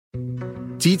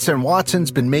Dietz and Watson's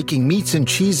been making meats and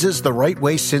cheeses the right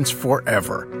way since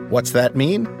forever. What's that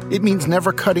mean? It means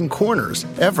never cutting corners,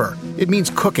 ever. It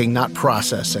means cooking, not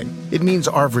processing. It means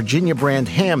our Virginia brand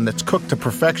ham that's cooked to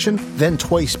perfection, then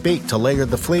twice baked to layer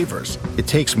the flavors. It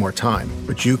takes more time,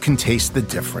 but you can taste the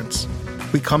difference.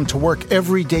 We come to work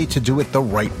every day to do it the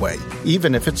right way,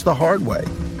 even if it's the hard way.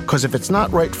 Because if it's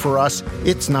not right for us,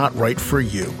 it's not right for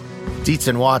you. Dietz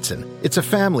and Watson, it's a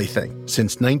family thing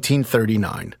since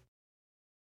 1939.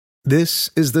 This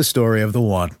is the story of the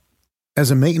one. As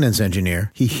a maintenance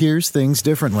engineer, he hears things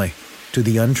differently. To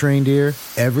the untrained ear,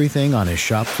 everything on his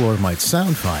shop floor might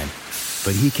sound fine,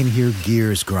 but he can hear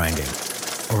gears grinding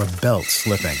or a belt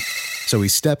slipping. So he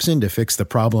steps in to fix the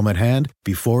problem at hand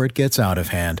before it gets out of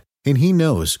hand. And he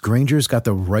knows Grainger's got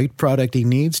the right product he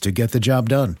needs to get the job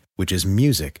done, which is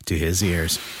music to his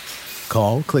ears.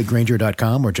 Call, click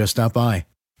Grainger.com, or just stop by.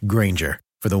 Grainger,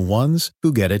 for the ones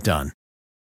who get it done.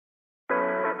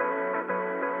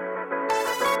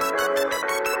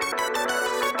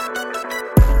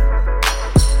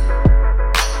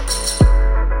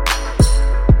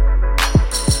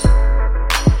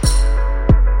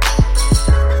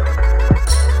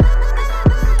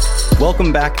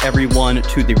 Welcome back, everyone,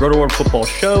 to the Roto-World Football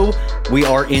Show. We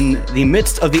are in the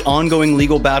midst of the ongoing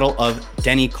legal battle of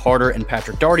Denny Carter and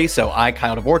Patrick Daugherty. So I,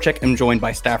 Kyle Dvorak, am joined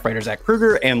by staff writer Zach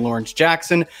Kruger and Lawrence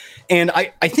Jackson. And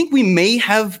I think we may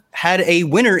have had a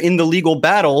winner in the legal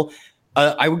battle.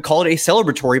 I would call it a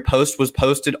celebratory post was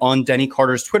posted on Denny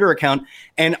Carter's Twitter account.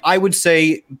 And I would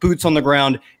say, boots on the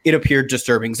ground, it appeared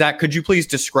disturbing. Zach, could you please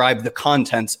describe the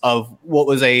contents of what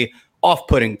was a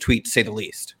off-putting tweet, to say the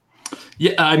least?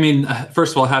 Yeah, I mean,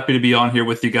 first of all, happy to be on here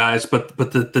with you guys. But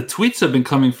the tweets have been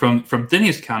coming from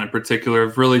Denny's account in particular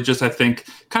have really just, I think,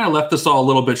 kind of left us all a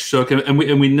little bit shook. And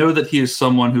we know that he is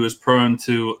someone who is prone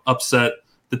to upset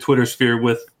the Twitter sphere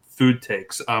with food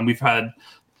takes. We've had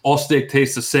all steak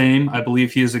tastes the same. I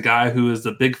believe he is a guy who is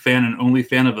a big fan and only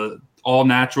fan of a all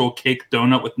natural cake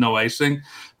donut with no icing.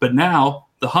 But now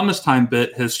the hummus time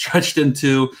bit has stretched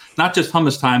into not just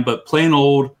hummus time, but plain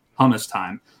old hummus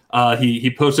time.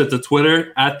 He posted to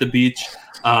Twitter at the beach.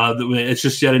 It's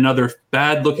just yet another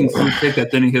bad-looking food pick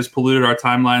that Denny has polluted our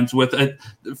timelines with.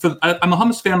 I'm a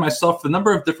hummus fan myself. The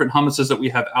number of different hummuses that we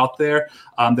have out there,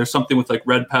 there's something with like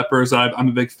red peppers I'm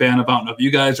a big fan of. I don't know if you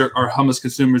guys are hummus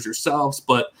consumers yourselves,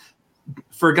 but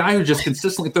for a guy who just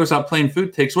consistently throws out plain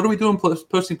food takes, what are we doing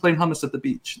posting plain hummus at the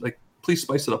beach? Like, please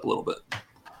spice it up a little bit.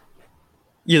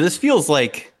 Yeah, this feels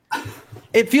like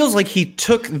he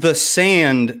took the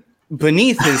sand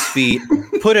beneath his feet,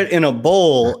 put it in a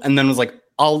bowl, and then was like,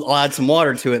 I'll add some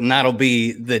water to it, and that'll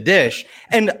be the dish.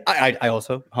 And I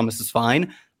also, hummus is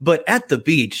fine. But at the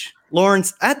beach,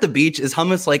 Lawrence, at the beach, is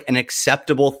hummus like an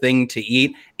acceptable thing to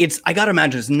eat? I got to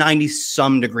imagine it's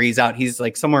 90-some degrees out. He's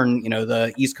like somewhere in,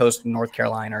 the East Coast of North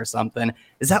Carolina or something.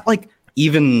 Is that like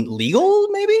even legal,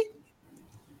 maybe?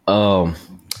 I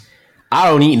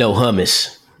don't eat no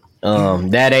hummus.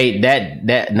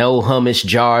 That no hummus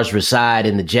jars reside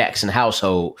in the Jackson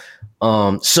household.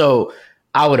 So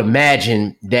I would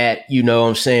imagine that,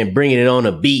 bringing it on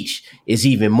a beach is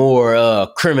even more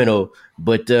criminal.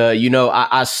 But,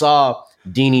 I saw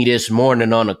Deanie this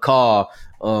morning on the call.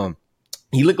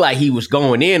 He looked like he was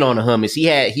going in on the hummus.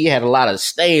 He had a lot of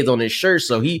stains on his shirt.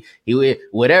 So he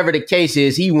whatever the case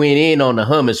is, he went in on the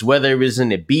hummus, whether it was in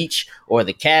the beach or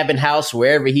the cabin house,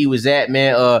 wherever he was at,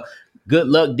 man. Good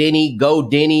luck, Denny. Go,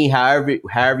 Denny.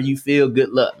 However you feel, good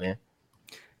luck, man.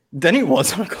 Denny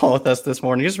was on a call with us this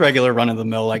morning, just regular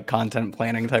run-of-the-mill, like content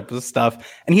planning type of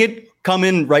stuff. And he had come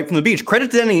in right from the beach. Credit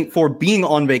to Denny for being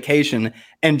on vacation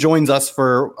and joins us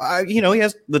for, he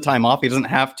has the time off. He doesn't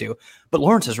have to. But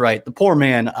Lawrence is right. The poor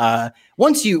man,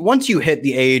 once you hit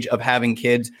the age of having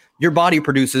kids, your body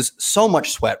produces so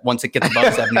much sweat once it gets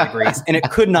above 70 degrees. And it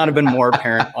could not have been more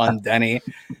apparent on Denny.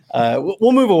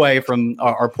 We'll move away from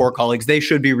our poor colleagues. They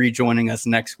should be rejoining us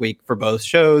next week for both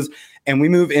shows. And we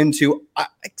move into a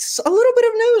little bit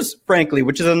of news, frankly,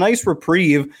 which is a nice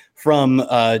reprieve from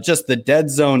just the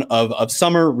dead zone of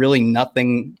summer. Really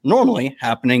nothing normally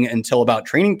happening until about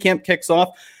training camp kicks off.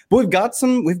 But we've got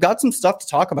some stuff to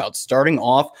talk about, starting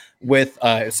off with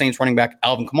Saints running back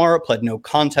Alvin Kamara pled no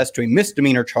contest to a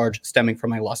misdemeanor charge stemming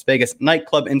from a Las Vegas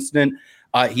nightclub incident.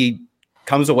 He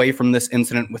comes away from this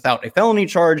incident without a felony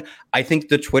charge. I think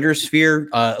the Twitter sphere,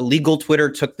 legal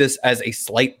Twitter, took this as a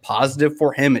slight positive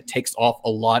for him. It takes off a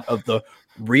lot of the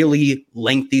really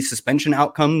lengthy suspension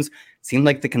outcomes. It seemed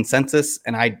like the consensus,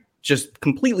 and I just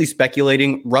completely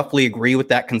speculating, roughly agree with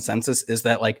that consensus, is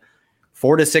that like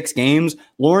 4 to 6 games.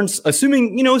 Lawrence,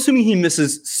 assuming he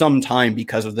misses some time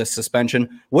because of this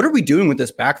suspension, what are we doing with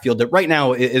this backfield that right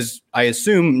now is, I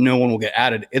assume no one will get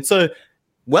added? It's a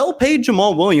well-paid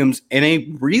Jamal Williams and a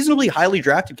reasonably highly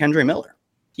drafted Kendre Miller.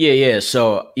 Yeah.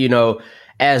 So,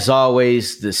 as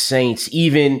always, the Saints,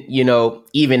 even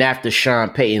after Sean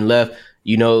Payton left,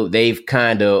 they've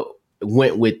kind of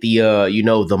went with the,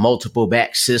 the multiple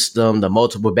back system, the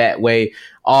multiple back way,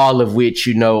 all of which,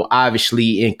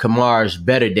 obviously in Kamara's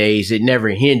better days, it never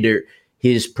hindered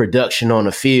his production on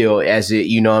the field as it,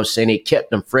 it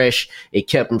kept him fresh. It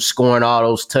kept him scoring all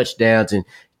those touchdowns and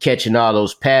catching all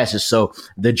those passes. So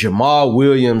the Jamal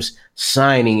Williams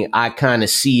signing, I kind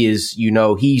of see as,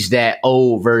 he's that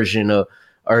old version of,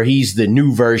 or he's the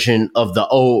new version of the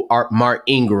old Mark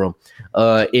Ingram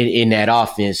in that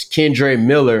offense. Kendre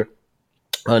Miller,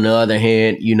 on the other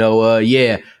hand,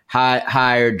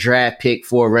 higher draft pick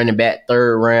for a running back,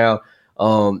 3rd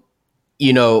round.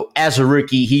 As a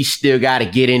rookie, he still got to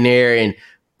get in there and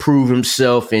prove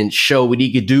himself and show what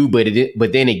he could do.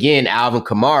 But then again, Alvin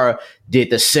Kamara did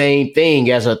the same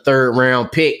thing as a 3rd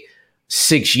round pick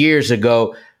 6 years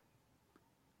ago.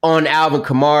 On Alvin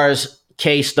Kamara's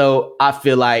case, though, I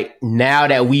feel like now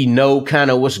that we know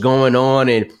kind of what's going on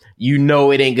and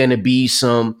it ain't going to be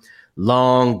some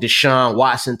long Deshaun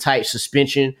Watson type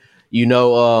suspension,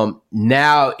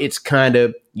 now it's kind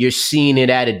of, you're seeing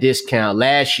it at a discount.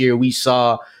 Last year we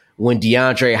saw when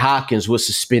DeAndre Hopkins was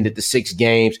suspended to 6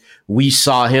 games, we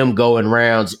saw him go in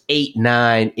rounds 8,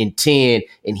 9, and 10,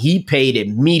 and he paid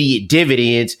immediate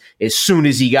dividends as soon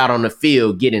as he got on the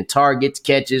field, getting targets,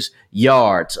 catches,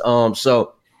 yards.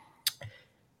 So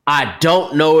I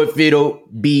don't know if it'll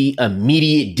be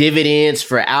immediate dividends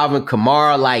for Alvin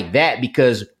Kamara like that,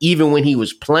 because even when he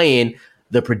was playing,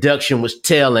 the production was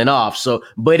tailing off. So,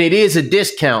 but it is a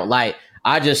discount. Like,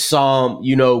 I just saw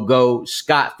him, go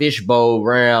Scott Fishbowl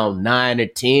round 9 or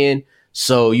 10.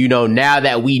 So, now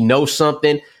that we know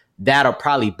something, that'll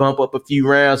probably bump up a few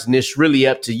rounds. And it's really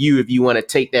up to you if you want to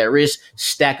take that risk,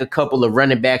 stack a couple of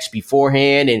running backs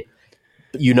beforehand and,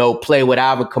 play with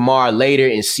Alvin Kamara later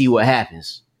and see what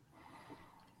happens.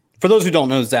 For those who don't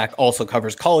know, Zach also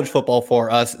covers college football for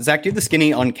us. Zach, do you have the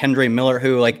skinny on Kendre Miller,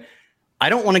 who, I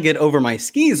don't want to get over my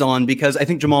skis on, because I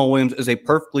think Jamal Williams is a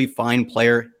perfectly fine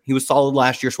player. He was solid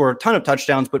last year, scored a ton of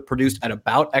touchdowns, but produced at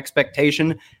about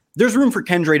expectation. There's room for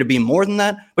Kendre to be more than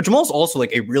that, but Jamal's also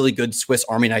a really good Swiss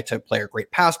Army knife type player, great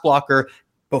pass blocker.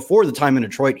 Before the time in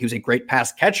Detroit, he was a great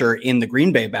pass catcher in the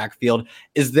Green Bay backfield.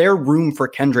 Is there room for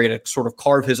Kendre to sort of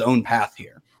carve his own path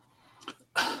here?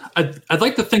 I'd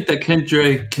like to think that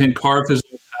Kendre can carve his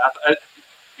own path. I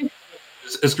think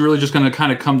it's really just going to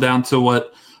kind of come down to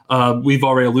what we've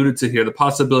already alluded to here, the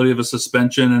possibility of a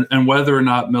suspension and whether or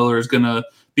not Miller is going to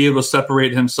be able to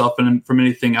separate himself from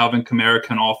anything Alvin Kamara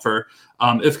can offer,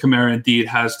 if Kamara indeed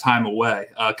has time away.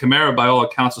 Kamara, by all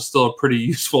accounts, is still a pretty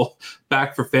useful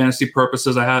back for fantasy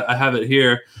purposes. I have it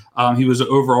here. He was an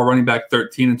overall running back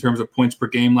 13 in terms of points per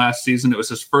game last season. It was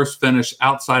his first finish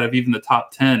outside of even the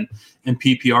top 10 in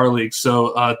PPR leagues.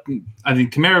 So I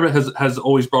think Kamara has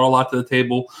always brought a lot to the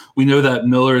table. We know that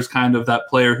Miller is kind of that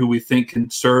player who we think can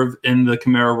serve in the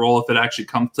Kamara role if it actually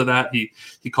comes to that. He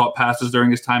caught passes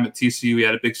during his time at TCU. He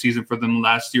had a big season for them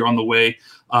last year on the way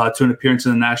to an appearance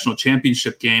in the national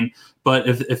championship game. But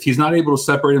if he's not able to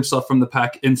separate himself from the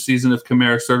pack in season, if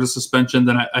Kamara serves a suspension,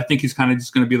 then I think he's kind of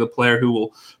just going to be the player who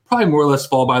will probably more or less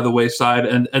fall by the wayside.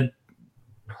 And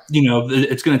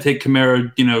it's going to take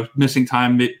Kamara, missing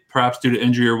time, perhaps due to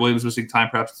injury, or Williams missing time,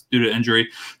 perhaps due to injury,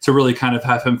 to really kind of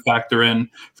have him factor in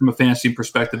from a fantasy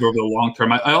perspective over the long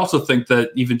term. I also think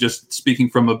that even just speaking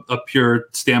from a pure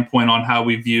standpoint on how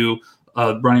we view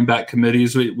running back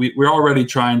committees, we're already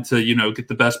trying to, get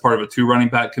the best part of a 2 running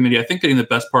back committee. I think getting the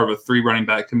best part of a 3 running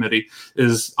back committee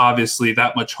is obviously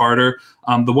that much harder.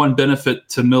 The one benefit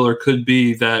to Miller could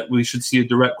be that we should see a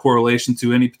direct correlation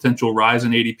to any potential rise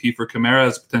in ADP for Kamara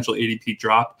as a potential ADP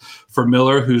drop for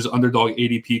Miller, whose underdog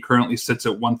ADP currently sits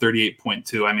at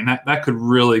 138.2. I mean, that could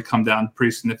really come down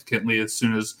pretty significantly as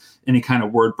soon as any kind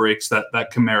of word breaks that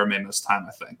Kamara may miss time,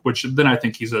 I think, which then I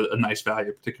think he's a nice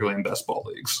value, particularly in best ball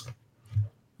leagues.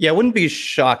 Yeah, I wouldn't be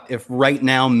shocked if right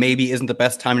now maybe isn't the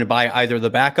best time to buy either of the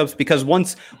backups, because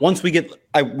once we get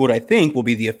what I think will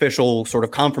be the official sort of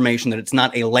confirmation that it's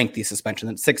not a lengthy suspension,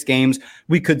 that 6 games,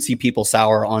 we could see people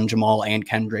sour on Jamal and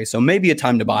Kendre. So maybe a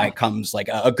time to buy comes, like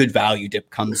a good value dip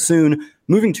comes soon.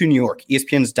 Moving to New York,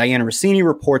 ESPN's Diana Rossini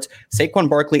reports Saquon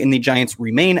Barkley and the Giants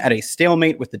remain at a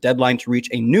stalemate with the deadline to reach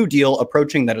a new deal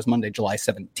approaching. That is Monday, July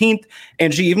 17th.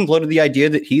 And she even floated the idea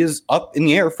that he is up in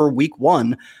the air for week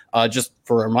 1. Just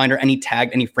for a reminder,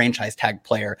 any franchise tag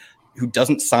player who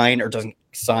doesn't sign or doesn't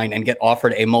sign and get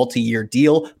offered a multi-year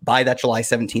deal by that July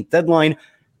 17th deadline,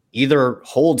 either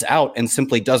holds out and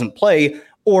simply doesn't play,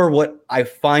 or what I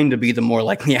find to be the more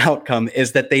likely outcome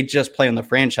is that they just play on the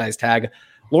franchise tag.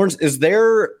 Lawrence, is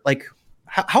there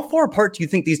how far apart do you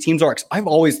think these teams are? 'Cause I've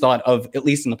always thought of, at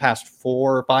least in the past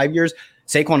 4 or 5 years,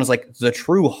 Saquon is like the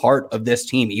true heart of this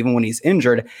team, even when he's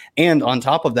injured. And on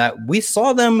top of that, we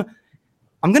saw them,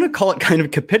 I'm going to call it kind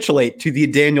of capitulate to the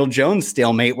Daniel Jones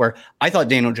stalemate, where I thought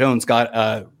Daniel Jones got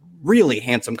a really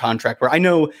handsome contract, where I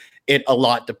know it a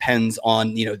lot depends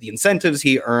on, the incentives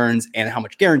he earns and how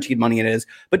much guaranteed money it is.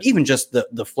 But even just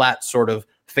the flat sort of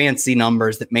fancy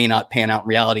numbers that may not pan out in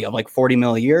reality of like 40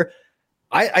 mil a year,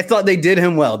 I thought they did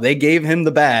him well. They gave him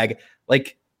the bag.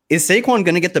 Like, is Saquon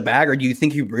going to get the bag, or do you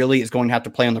think he really is going to have to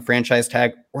play on the franchise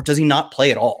tag, or does he not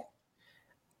play at all?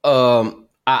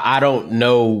 I don't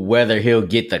know whether he'll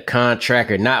get the contract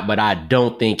or not, but I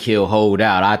don't think he'll hold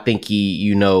out. I think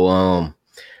he,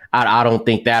 I don't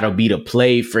think that'll be the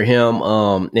play for him.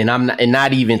 And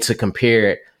not even to compare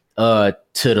it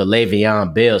to the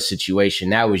Le'Veon Bell situation.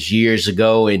 That was years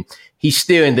ago, and he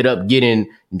still ended up getting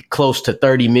close to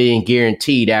 $30 million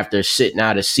guaranteed after sitting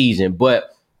out a season.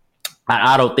 But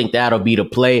I don't think that'll be the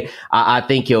play. I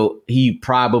think he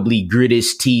probably grit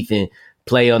his teeth and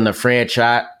play on the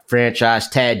franchise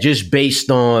tag, just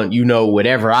based on,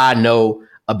 whatever I know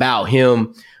about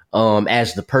him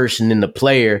as the person and the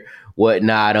player,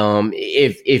 whatnot.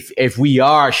 If we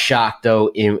are shocked though,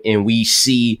 and we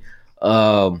see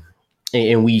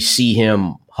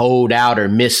him hold out or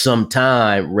miss some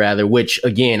time rather, which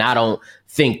again, I don't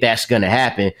think that's going to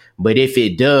happen. But if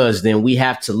it does, then we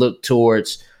have to look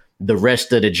towards the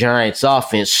rest of the Giants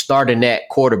offense, starting that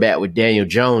quarterback with Daniel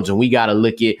Jones. And we got to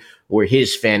look at where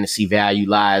his fantasy value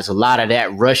lies. A lot of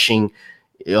that rushing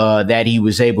that he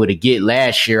was able to get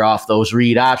last year off those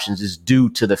read options is due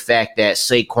to the fact that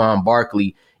Saquon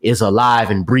Barkley is alive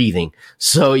and breathing.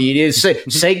 So it is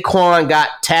Saquon got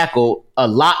tackled a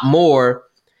lot more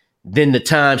than the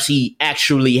times he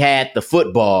actually had the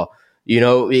football,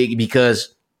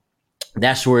 because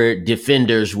that's where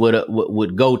defenders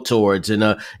would go towards.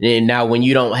 And now when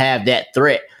you don't have that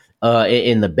threat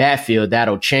in the backfield,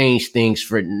 that'll change things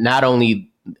for not only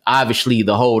obviously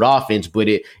the whole offense, but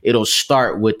it'll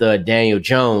start with Daniel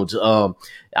Jones.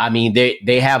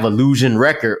 They have a losing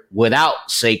record without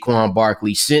Saquon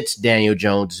Barkley since Daniel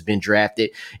Jones has been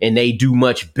drafted, and they do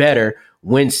much better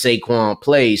when Saquon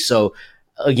plays. So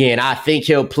again, I think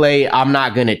he'll play. I'm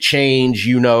not going to change,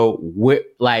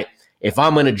 if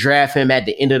I'm going to draft him at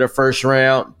the end of the first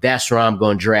round, that's where I'm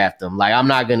going to draft him. Like, I'm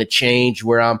not going to change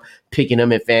where I'm picking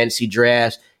him in fantasy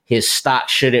drafts. His stock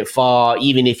shouldn't fall,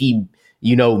 even if he,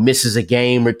 misses a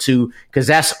game or two, because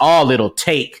that's all it'll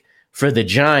take for the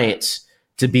Giants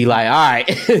to be like, all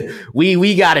right,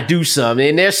 we got to do something.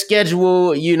 And their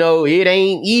schedule, it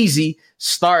ain't easy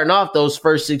starting off those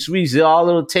first 6 weeks. All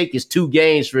it'll take is 2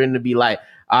 games for him to be like,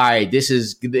 all right,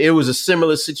 it was a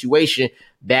similar situation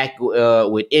back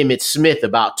with Emmitt Smith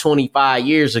about 25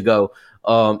 years ago.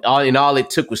 All it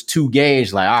took was 2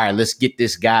 games. Like, all right, let's get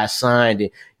this guy signed and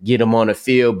get him on the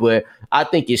field. But I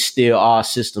think it's still all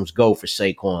systems go for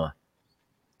Saquon.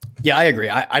 Yeah, I agree.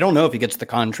 I don't know if he gets the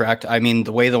contract. I mean,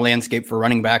 the way the landscape for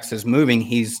running backs is moving,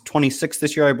 he's 26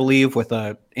 this year, I believe, with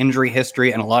a injury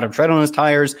history and a lot of tread on his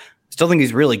tires. Still think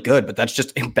he's really good, but that's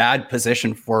just a bad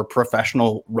position for a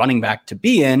professional running back to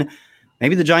be in.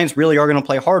 Maybe the Giants really are going to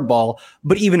play hardball,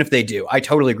 but even if they do, I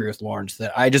totally agree with Lawrence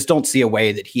that I just don't see a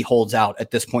way that he holds out at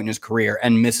this point in his career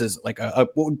and misses like what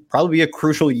would probably be a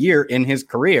crucial year in his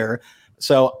career.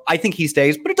 So I think he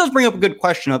stays, but it does bring up a good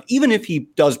question of, even if he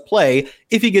does play,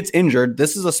 if he gets injured,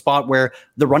 this is a spot where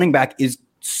the running back is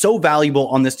so valuable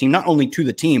on this team, not only to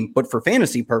the team, but for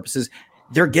fantasy purposes.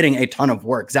 They're getting a ton of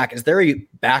work. Zach, is there a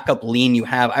backup lean you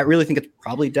have? I really think it's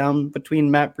probably down between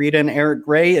Matt Breida and Eric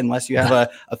Gray, unless you have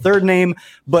a third name.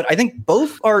 But I think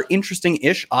both are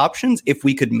interesting-ish options if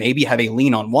we could maybe have a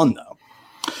lean on one, though.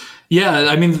 Yeah,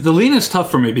 I mean, the lean is tough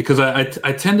for me because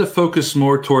I tend to focus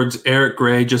more towards Eric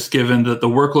Gray, just given the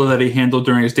workload that he handled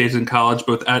during his days in college,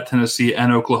 both at Tennessee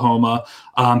and Oklahoma.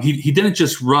 He didn't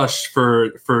just rush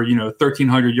for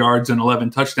 1,300 yards and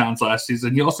 11 touchdowns last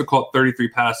season. He also caught 33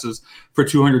 passes for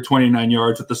 229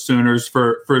 yards with the Sooners.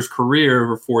 For his career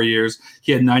over 4 years,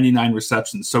 he had 99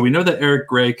 receptions. So we know that Eric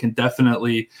Gray can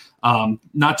definitely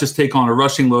not just take on a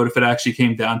rushing load if it actually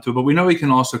came down to it, but we know he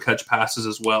can also catch passes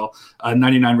as well.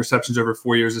 99 receptions over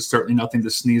 4 years is certainly nothing to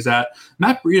sneeze at.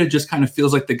 Matt Breida just kind of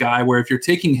feels like the guy where if you're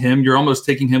taking him, you're almost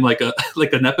taking him like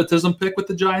a nepotism pick with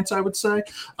the Giants, I would say.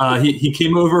 He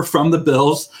came over from the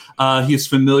Bills. He's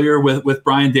familiar with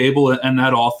Brian Dable and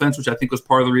that offense, which I think was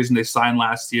part of the reason they signed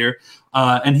last year.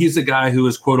 And he's a guy who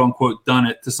has, quote unquote, done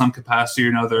it to some capacity or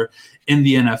another in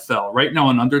the NFL. Right now,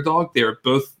 an underdog, they are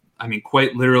both,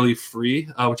 quite literally free,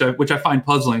 which I find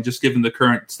puzzling, just given the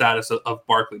current status of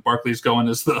Barkley. Barkley's going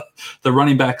as the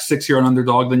running back 6-year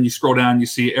underdog. Then you scroll down, you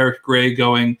see Eric Gray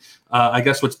going, I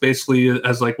guess what's basically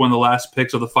as like one of the last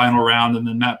picks of the final round, and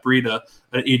then Matt Breida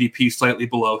at ADP slightly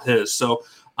below his. So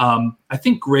I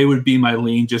think Gray would be my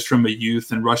lean just from a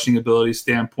youth and rushing ability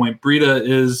standpoint. Breida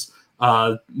is,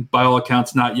 by all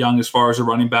accounts, not young as far as a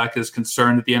running back is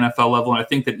concerned at the NFL level. And I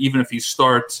think that even if he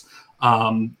starts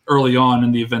early on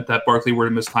in the event that Barkley were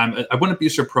to miss time, I wouldn't be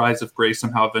surprised if Gray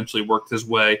somehow eventually worked his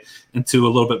way into a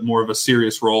little bit more of a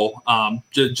serious role,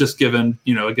 just given,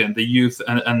 again, the youth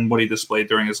and what he displayed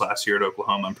during his last year at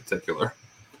Oklahoma in particular.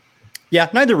 Yeah,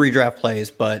 neither redraft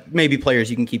plays, but maybe players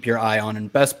you can keep your eye on in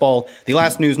best ball. The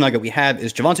last news nugget we have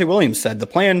is Javonte Williams said the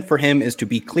plan for him is to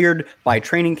be cleared by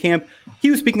training camp.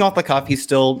 He was speaking off the cuff. He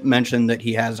still mentioned that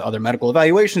he has other medical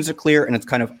evaluations to clear, and it's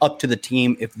kind of up to the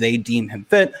team if they deem him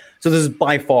fit. So this is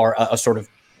by far a sort of,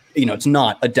 it's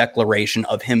not a declaration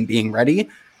of him being ready.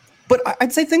 But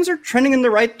I'd say things are trending in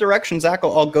the right direction. Zach,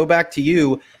 I'll go back to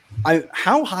you.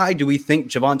 How high do we think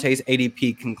Javonte's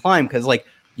ADP can climb? Because,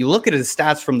 you look at his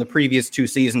stats from the previous 2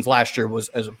 seasons. Last year was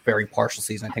a very partial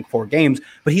season, I think 4 games,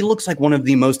 but he looks like one of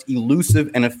the most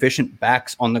elusive and efficient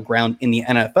backs on the ground in the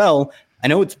NFL. I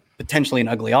know it's potentially an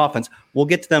ugly offense. We'll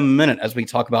get to them in a minute as we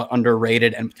talk about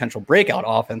underrated and potential breakout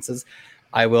offenses.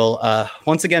 I will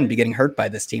once again be getting hurt by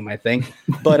this team, I think.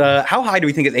 But how high do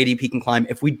we think his ADP can climb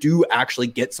if we do actually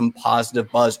get some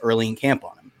positive buzz early in camp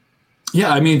on him?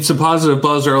 Yeah, some positive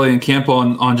buzz early in camp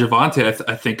on Javonte,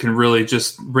 I think can really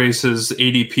just raise his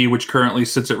ADP, which currently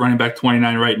sits at running back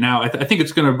 29 right now. I think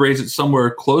it's going to raise it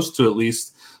somewhere close to at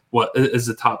least what is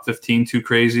the top 15. Too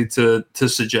crazy to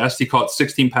suggest. He caught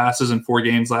 16 passes in 4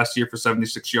 games last year for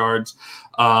 76 yards,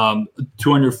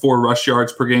 204 rush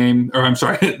yards per game. Or I'm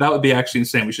sorry, that would be actually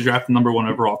insane. We should draft the number 1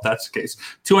 overall if that's the case.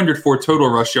 204 total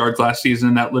rush yards last season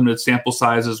in that limited sample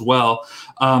size as well.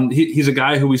 He's a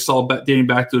guy who we saw dating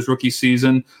back to his rookie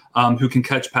season, who can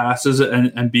catch passes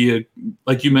and be,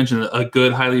 like you mentioned, a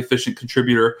good, highly efficient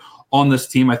contributor on this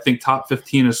team. I think top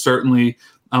 15 is certainly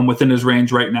within his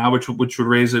range right now, which would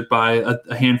raise it by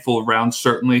a handful of rounds,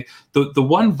 certainly. The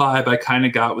one vibe I kind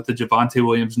of got with the Javonte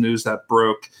Williams news that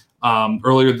broke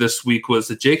earlier this week was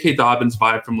the J.K. Dobbins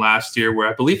vibe from last year, where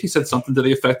I believe he said something to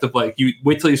the effect of you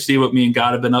wait till you see what me and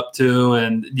God have been up to.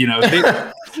 And,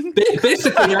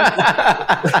 basically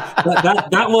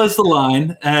that was the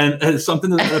line, and something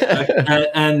to that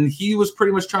effect. And he was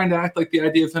pretty much trying to act like the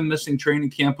idea of him missing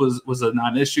training camp was a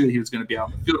non-issue. He was going to be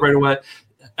out in the field right away.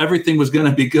 Everything was going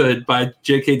to be good by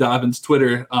J.K. Dobbins'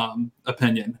 Twitter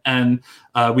opinion, and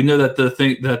we know that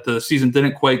the season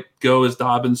didn't quite go as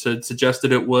Dobbins had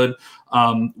suggested it would.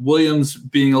 Williams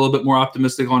being a little bit more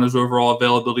optimistic on his overall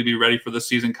availability to be ready for the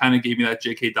season kind of gave me that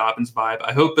J.K. Dobbins vibe.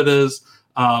 I hope it is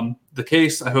the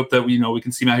case. I hope that we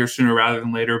can see him out here sooner rather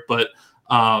than later. But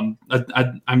I'm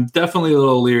definitely a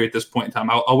little leery at this point in time.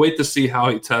 I'll wait to see how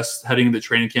he tests heading into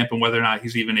training camp and whether or not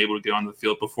he's even able to get on the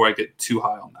field before I get too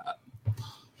high on that.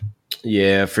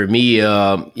 Yeah, for me,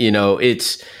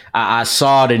 it's I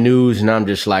saw the news and I'm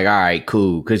just like, all right,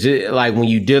 cool, because when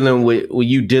you dealing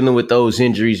with those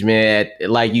injuries, man,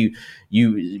 like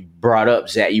you brought up,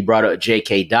 Zach, you brought up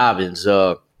J.K. Dobbins.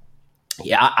 I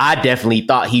definitely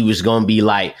thought he was going to be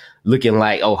looking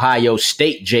like Ohio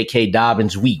State J.K.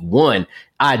 Dobbins week 1.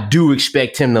 I do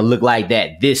expect him to look like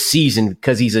that this season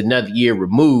because he's another year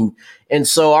removed, and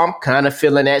so I'm kind of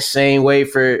feeling that same way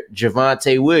for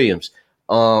Javonte Williams.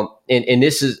 And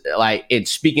this is and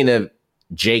speaking of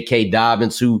J.K.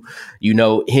 Dobbins, who,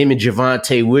 him and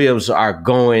Javonte Williams are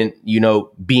going,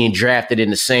 being drafted in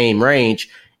the same range.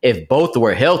 If both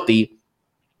were healthy,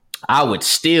 I would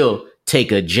still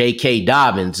take a J.K.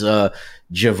 Dobbins.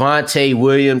 Javonte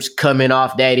Williams coming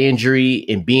off that injury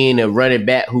and being a running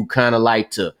back who kind of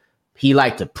like to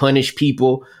punish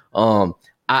people.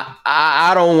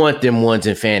 I don't want them ones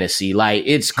in fantasy.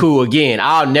 It's cool. Again,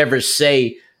 I'll never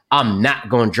say I'm not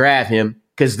going to draft him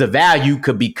because the value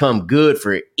could become good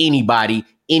for anybody,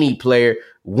 any player.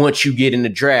 Once you get in the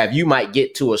draft, you might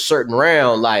get to a certain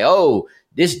round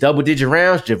this double-digit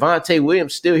rounds, Javonte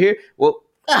Williams still here. Well,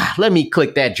 let me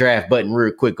click that draft button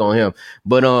real quick on him.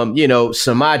 But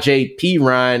Samaje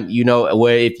Perine,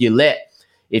 where if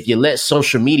you let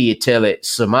social media tell it,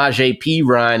 Samaje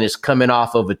Perine is coming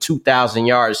off of a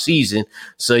 2,000-yard season.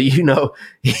 So,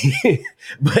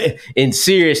 but in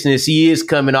seriousness, he is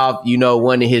coming off,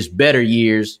 one of his better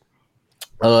years.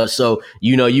 So,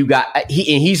 you got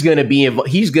he's going to be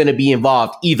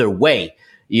involved either way,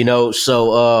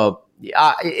 So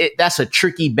that's a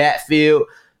tricky backfield.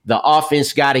 The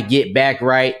offense got to get back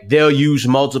right. They'll use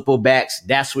multiple backs.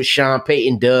 That's what Sean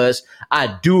Payton does.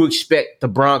 I do expect the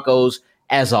Broncos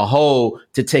as a whole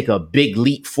to take a big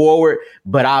leap forward,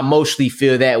 but I mostly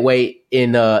feel that way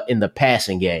in the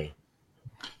passing game.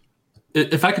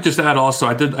 If I could just add also,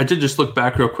 I did just look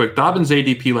back real quick. Dobbins'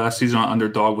 ADP last season on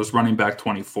Underdog was running back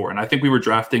 24. And I think we were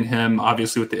drafting him,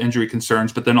 obviously, with the injury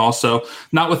concerns, but then also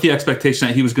not with the expectation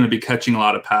that he was going to be catching a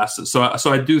lot of passes. So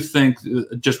I do think,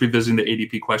 just revisiting the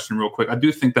ADP question real quick, I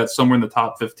do think that somewhere in the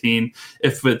top 15,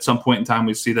 if at some point in time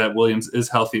we see that Williams is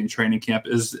healthy in training camp,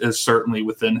 is certainly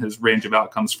within his range of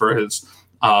outcomes for his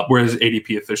where his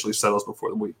ADP officially settles before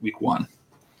the week one.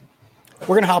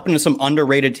 We're going to hop into some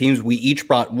underrated teams. We each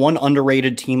brought one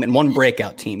underrated team and one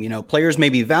breakout team. Players may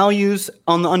be values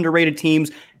on the underrated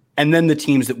teams, and then the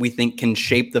teams that we think can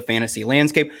shape the fantasy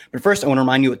landscape. But first, I want to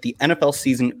remind you with the NFL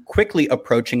season quickly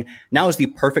approaching, now is the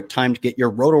perfect time to get your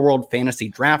Roto-World Fantasy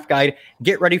Draft Guide.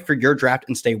 Get ready for your draft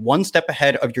and stay one step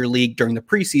ahead of your league during the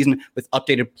preseason with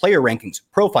updated player rankings,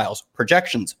 profiles,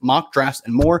 projections, mock drafts,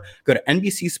 and more. Go to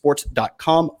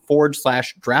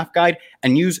NBCsports.com/draft guide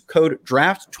and use code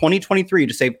DRAFT2023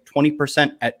 to save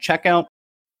 20% at checkout.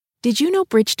 Did you know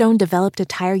Bridgestone developed a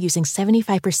tire using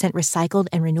 75% recycled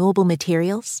and renewable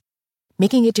materials?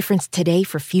 Making a difference today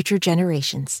for future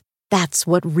generations. That's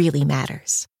what really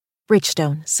matters.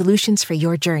 Bridgestone, solutions for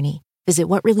your journey. Visit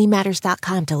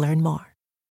whatreallymatters.com to learn more.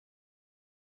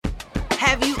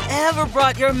 Have you ever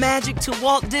brought your magic to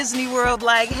Walt Disney World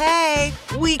like, hey,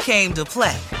 we came to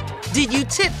play? Did you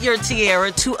tip your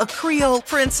tiara to a Creole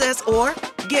princess or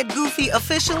get goofy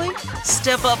officially?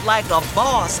 Step up like a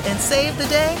boss and save the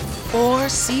day? Or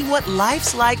see what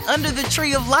life's like under the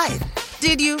tree of life?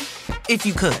 Did you? If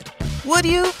you could. Would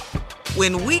you?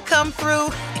 When we come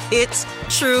through, it's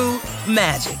true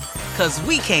magic. 'Cause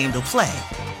we came to play.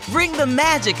 Bring the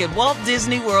magic at Walt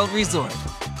Disney World Resort.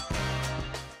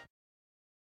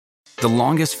 The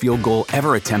longest field goal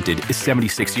ever attempted is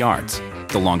 76 yards.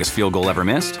 The longest field goal ever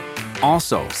missed?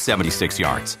 Also 76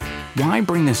 yards. Why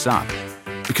bring this up?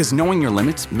 Because knowing your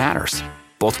limits matters,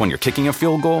 both when you're kicking a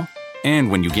field goal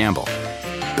and when you gamble.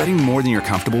 Betting more than you're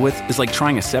comfortable with is like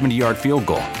trying a 70-yard field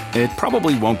goal. It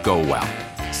probably won't go well.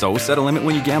 So set a limit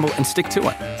when you gamble and stick to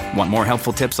it. Want more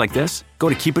helpful tips like this? Go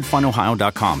to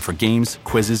keepitfunohio.com for games,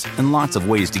 quizzes, and lots of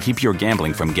ways to keep your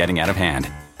gambling from getting out of hand.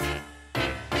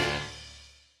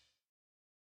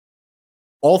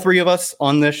 All three of us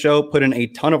on this show put in a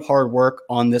ton of hard work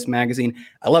on this magazine.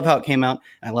 I love how it came out.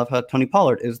 I love how Tony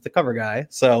Pollard is the cover guy.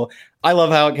 So I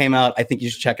love how it came out. I think you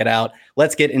should check it out.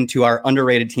 Let's get into our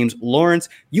underrated teams. Lawrence,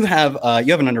 you have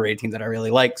an underrated team that I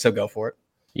really like, so go for it.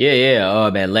 Yeah.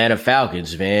 Atlanta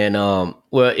Falcons, man. And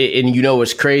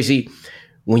what's crazy?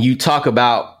 When you talk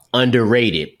about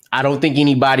underrated, I don't think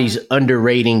anybody's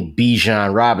underrating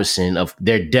Bijan Robinson.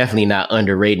 They're definitely not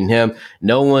underrating him.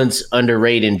 No one's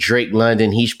underrating Drake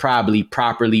London. He's probably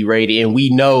properly rated. And we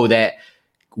know that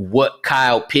what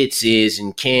Kyle Pitts is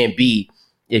and can be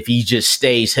if he just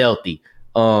stays healthy.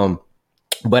 But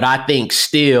I think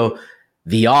still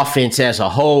the offense as a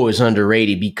whole is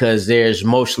underrated because there's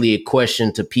mostly a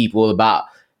question to people about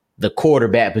the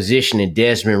quarterback position in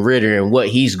Desmond Ridder and what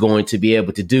he's going to be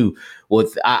able to do.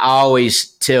 I always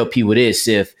tell people this,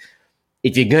 if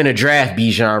you're going to draft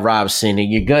Bijan Robinson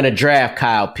and you're going to draft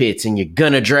Kyle Pitts and you're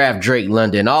going to draft Drake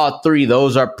London, all three,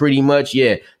 those are pretty much,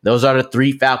 those are the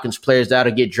three Falcons players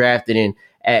that'll get drafted in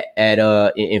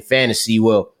fantasy.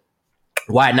 Well,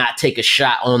 why not take a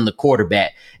shot on the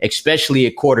quarterback, especially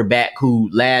a quarterback who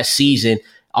last season,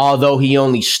 although he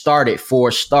only started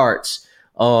 4 starts,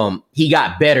 he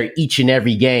got better each and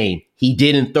every game. He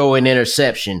didn't throw an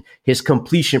interception. His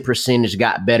completion percentage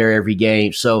got better every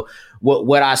game. So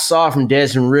what I saw from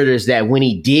Desmond Ridder is that when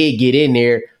he did get in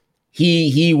there,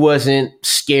 he wasn't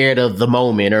scared of the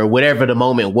moment or whatever the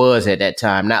moment was at that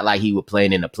time. Not like he was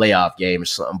playing in a playoff game or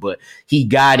something, but he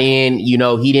got in,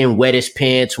 he didn't wet his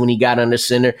pants when he got under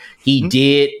center. He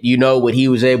did, what he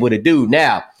was able to do.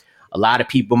 Now, a lot of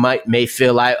people may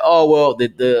feel like, oh, well,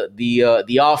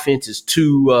 the offense is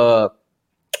too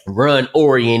run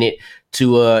oriented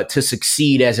to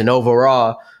succeed as an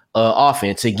overall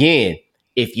offense. Again,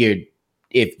 if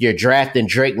you're drafting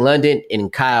Drake London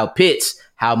and Kyle Pitts,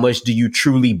 how much do you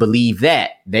truly believe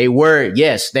that? They were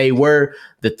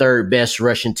the third best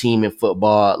rushing team in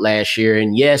football last year.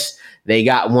 And yes, they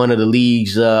got one of the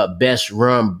league's best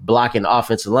run blocking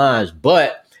offensive lines.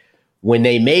 But when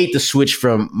they made the switch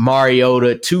from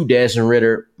Mariota to Desmond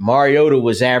Ridder, Mariota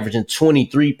was averaging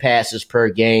 23 passes per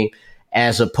game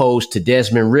as opposed to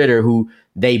Desmond Ridder, who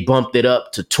they bumped it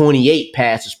up to 28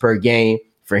 passes per game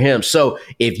for him. So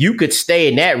if you could stay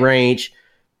in that range,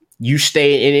 you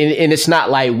stay, and it's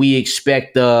not like we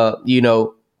expect, I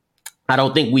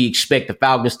don't think we expect the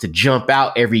Falcons to jump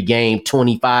out every game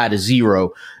 25-0.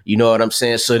 You know what I'm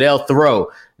saying? So they'll throw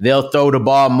the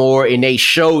ball more, and they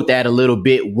showed that a little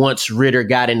bit once Ridder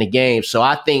got in the game. So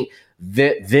I think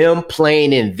that them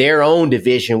playing in their own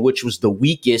division, which was the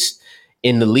weakest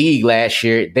in the league last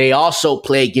year, they also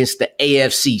play against the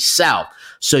AFC South.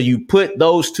 So you put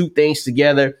those two things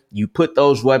together, you put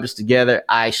those weapons together.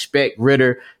 I expect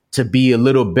Ridder to be a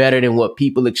little better than what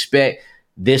people expect.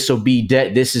 This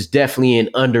is definitely an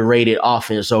underrated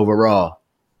offense overall.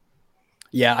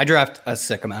 Yeah, I draft a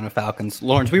sick amount of Falcons.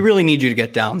 Lawrence, we really need you to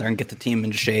get down there and get the team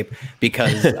into shape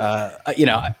because,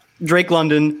 Drake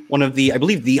London, one of I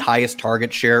believe the highest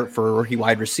target share for a rookie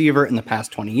wide receiver in the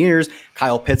past 20 years.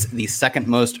 Kyle Pitts, the second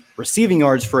most receiving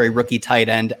yards for a rookie tight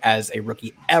end as a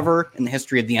rookie ever in the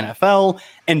history of the NFL.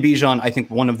 And Bijan, I think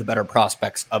one of the better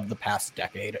prospects of the past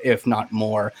decade, if not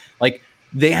more. Like,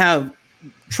 they have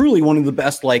truly one of the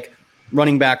best,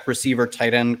 running back, receiver,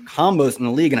 tight end combos in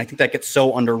the league. And I think that gets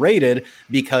so underrated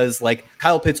because,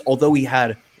 Kyle Pitts, although he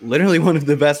had literally one of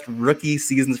the best rookie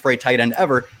seasons for a tight end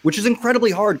ever, which is incredibly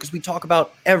hard because we talk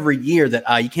about every year that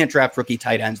you can't draft rookie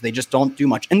tight ends. They just don't do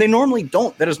much. And they normally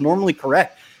don't. That is normally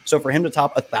correct. So for him to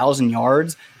top 1,000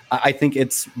 yards, I think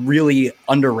it's really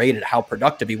underrated how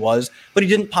productive he was. But he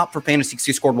didn't pop for fantasy because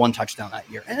he scored one touchdown that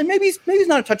year. And maybe he's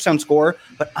not a touchdown scorer,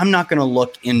 but I'm not going to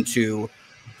look into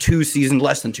 2 seasons,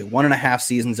 less than 2, 1.5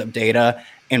 seasons of data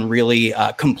and really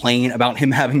complain about him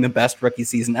having the best rookie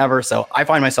season ever. So I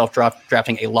find myself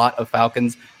drafting a lot of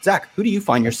Falcons. Zach, who do you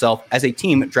find yourself as a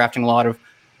team drafting a lot of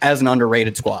as an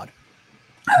underrated squad?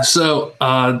 So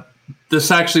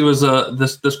this actually was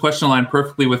this question aligned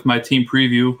perfectly with my team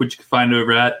preview, which you can find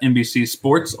over at NBC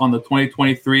Sports on the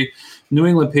 2023 New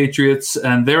England Patriots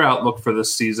and their outlook for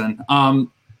this season.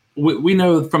 We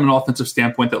know from an offensive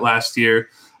standpoint that last year,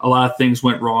 a lot of things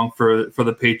went wrong for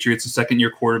the Patriots, a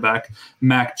second-year quarterback,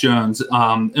 Mac Jones.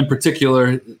 In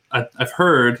particular, I've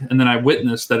heard and then I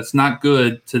witnessed that it's not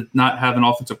good to not have an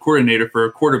offensive coordinator for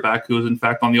a quarterback who is, in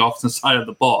fact, on the offensive side of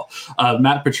the ball.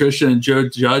 Matt Patricia and Joe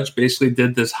Judge basically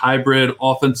did this hybrid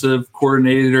offensive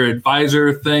coordinator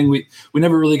advisor thing. We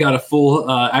never really got a full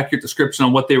accurate description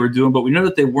on what they were doing, but we know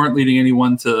that they weren't leading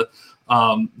anyone to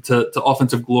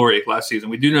offensive glory last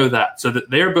season. We do know that. So that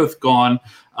they are both gone.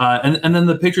 And then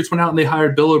the Patriots went out and they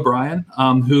hired Bill O'Brien,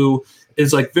 who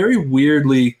is very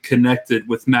weirdly connected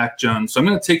with Mac Jones. So I'm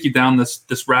going to take you down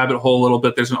this rabbit hole a little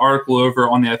bit. There's an article over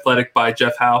on The Athletic by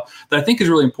Jeff Howe that I think is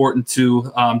really important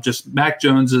to just Mac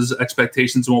Jones's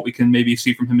expectations and what we can maybe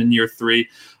see from him in year 3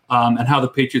 and how the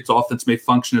Patriots offense may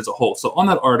function as a whole. So on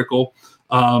that article,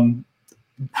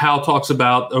 Hal talks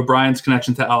about O'Brien's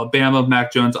connection to Alabama,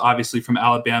 Mac Jones obviously from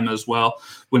Alabama as well.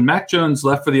 When Mac Jones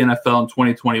left for the NFL in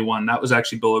 2021, that was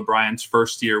actually Bill O'Brien's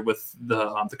first year with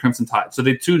the Crimson Tide. So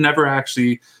they two never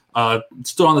actually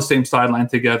stood on the same sideline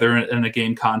together in a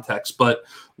game context. But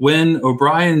when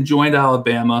O'Brien joined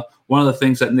Alabama, one of the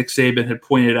things that Nick Saban had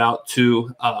pointed out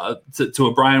to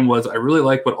O'Brien was, I really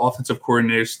like what offensive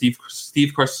coordinator Steve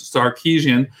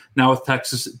Sarkisian, now with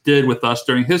Texas, did with us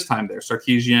during his time there.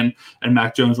 Sarkisian and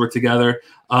Mac Jones were together.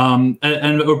 And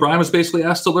O'Brien was basically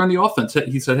asked to learn the offense.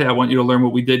 He said, hey, I want you to learn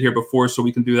what we did here before so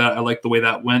we can do that. I like the way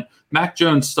that went. Mac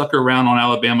Jones stuck around on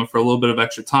Alabama for a little bit of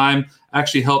extra time,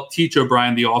 actually helped teach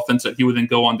O'Brien the offense that he would then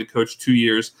go on to coach 2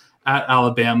 years at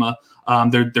Alabama.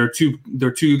 They're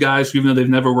two guys who, even though they've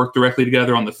never worked directly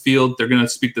together on the field, they're going to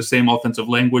speak the same offensive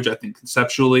language. I think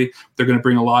conceptually, they're going to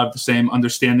bring a lot of the same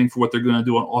understanding for what they're going to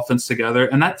do on offense together.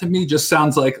 And that to me just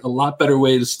sounds like a lot better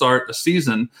way to start a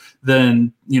season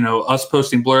than, us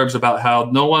posting blurbs about how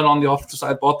no one on the offensive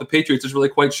side bought the Patriots is really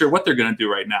quite sure what they're going to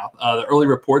do right now. The early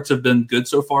reports have been good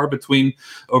so far between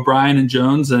O'Brien and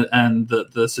Jones, and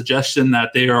the suggestion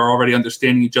that they are already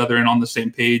understanding each other and on the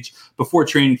same page before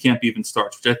training camp even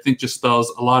starts, which I think just spells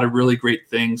a lot of really great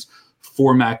things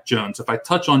for Mac Jones. If I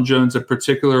touch on Jones in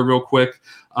particular real quick,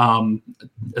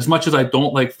 as much as I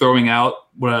don't like throwing out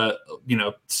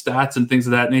stats and things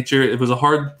of that nature, it was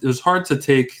hard to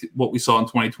take what we saw in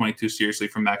 2022 seriously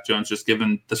from Mac Jones, just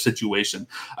given the situation.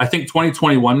 I think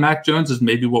 2021 Mac Jones is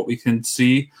maybe what we can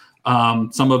see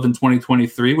some of in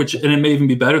 2023, and it may even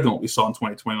be better than what we saw in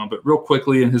 2021. But real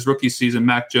quickly, in his rookie season,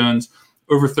 Mac Jones,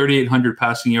 over 3,800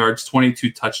 passing yards,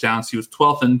 22 touchdowns. He was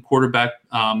 12th in quarterback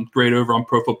grade over on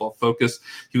Pro Football Focus.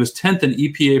 He was 10th in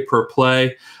EPA per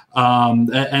play, and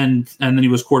then he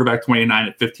was quarterback 29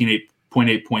 at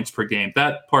 15.8 points per game.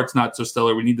 That part's not so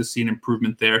stellar. We need to see an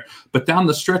improvement there. But down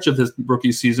the stretch of his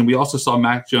rookie season, we also saw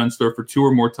Mac Jones throw for 2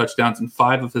 or more touchdowns in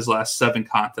 5 of his last 7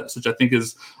 contests, which I think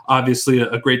is obviously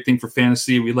a great thing for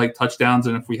fantasy. We like touchdowns,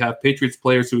 and if we have Patriots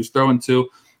players who he's throwing to,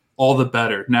 all the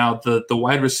better. Now, the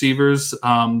wide receivers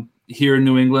here in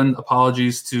New England,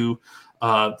 apologies to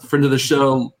friend of the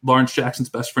show, Lawrence Jackson's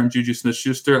best friend, Juju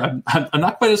Smith-Schuster. I'm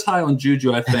not quite as high on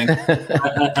Juju, I think,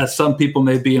 as some people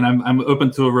may be, and I'm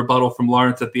open to a rebuttal from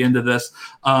Lawrence at the end of this.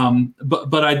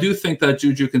 But I do think that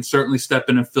Juju can certainly step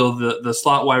in and fill the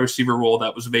slot wide receiver role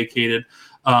that was vacated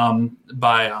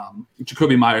by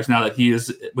Jacoby Myers now that he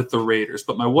is with the Raiders.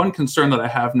 But my one concern that I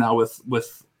have now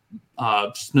with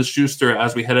Smith-Schuster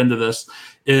as we head into this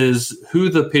is who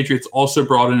the Patriots also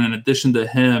brought in addition to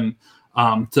him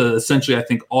to essentially, I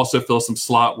think, also fill some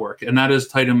slot work. And that is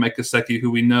tight end Mike Gesicki,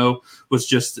 who we know was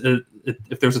just,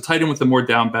 if there's a tight end with a more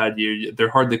down bad year, they're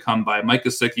hard to come by. Mike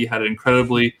Gesicki had an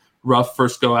incredibly rough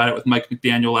first go at it with Mike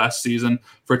McDaniel last season.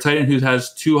 For a tight end who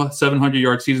has 2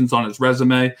 700-yard seasons on his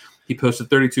resume, he posted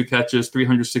 32 catches,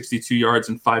 362 yards,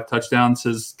 and 5 touchdowns.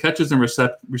 His catches and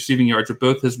receiving yards are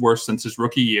both his worst since his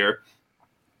rookie year.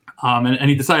 And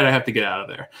he decided I have to get out of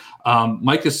there.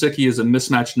 Mike Gesicki is a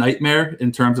mismatch nightmare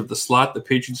in terms of the slot. The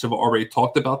Patriots have already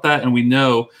talked about that, and we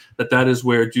know that is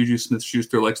where Juju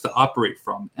Smith-Schuster likes to operate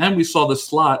from. And we saw the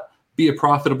slot be a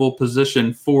profitable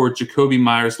position for Jacoby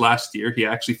Myers last year. He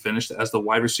actually finished as the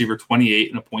wide receiver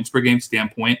 28 in a points per game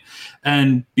standpoint.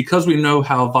 And because we know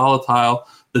how volatile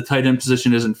the tight end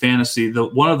position is in fantasy,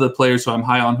 one of the players who I'm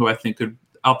high on who I think could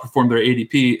outperform their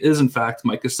ADP is, in fact,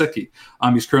 Mike Gesicki.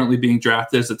 He's currently being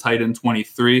drafted as a tight end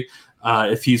 23.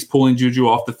 If he's pulling Juju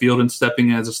off the field and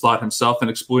stepping in as a slot himself and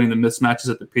exploiting the mismatches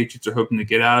that the Patriots are hoping to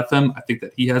get out of him, I think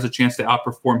that he has a chance to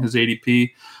outperform his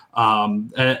ADP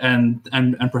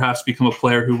and perhaps become a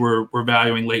player who we're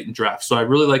valuing late in drafts. So I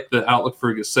really like the outlook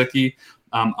for Gesicki.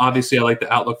 Obviously, I like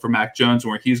the outlook for Mac Jones and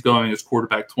where he's going as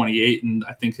quarterback 28, and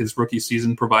I think his rookie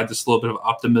season provides us a little bit of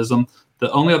optimism.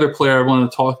 The only other player I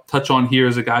want to touch on here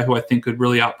is a guy who I think could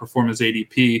really outperform his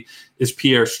ADP is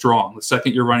Pierre Strong, the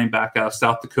second-year running back out of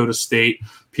South Dakota State.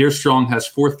 Pierre Strong has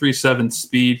 4.37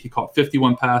 speed. He caught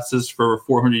 51 passes for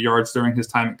 400 yards during his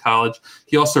time at college.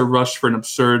 He also rushed for an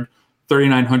absurd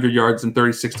 3,900 yards and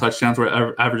 36 touchdowns,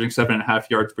 averaging 7.5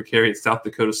 yards per carry at South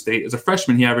Dakota State. As a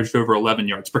freshman, he averaged over 11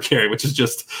 yards per carry, which is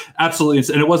just absolutely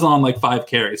insane. And it wasn't on like 5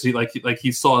 carries.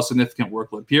 He saw a significant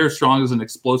workload. Pierre Strong is an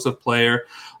explosive player.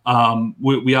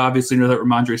 We obviously know that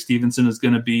Ramondre Stevenson is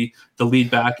going to be the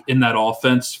lead back in that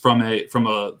offense from a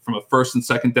first and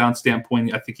second down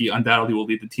standpoint. I think he undoubtedly will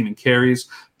lead the team in carries.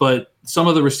 But some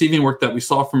of the receiving work that we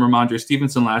saw from Ramondre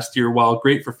Stevenson last year, while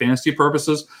great for fantasy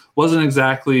purposes, wasn't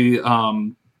exactly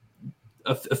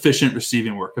efficient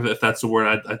receiving work, if that's the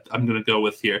word I'm going to go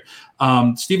with here.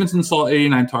 Stevenson saw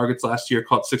 89 targets last year,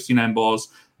 caught 69 balls.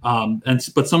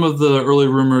 But some of the early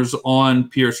rumors on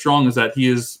Pierre Strong is that he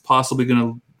is possibly going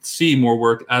to see more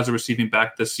work as a receiving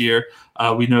back this year.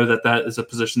 We know that is a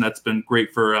position that's been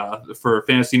great for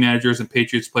fantasy managers and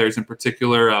Patriots players in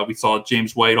particular. We saw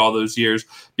James White all those years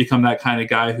become that kind of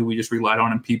guy who we just relied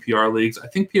on in PPR leagues. I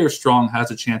think Pierre Strong has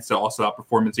a chance to also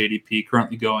outperform his ADP,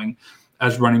 currently going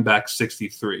as running back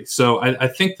 63. So I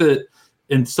think that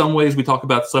in some ways we talk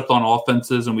about slept on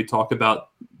offenses and we talk about,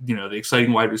 the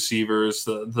exciting wide receivers,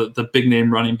 the big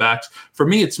name running backs. For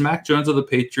me, it's Mac Jones of the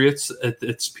Patriots.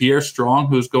 It's Pierre Strong,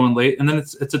 who's going late. And then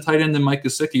it's a tight end in Mike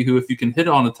Gesicki, who if you can hit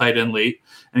on the tight end late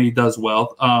and he does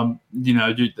well,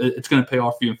 it's going to pay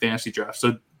off for you in fantasy drafts.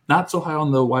 So not so high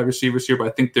on the wide receivers here, but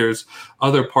I think there's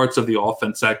other parts of the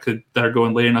offense that are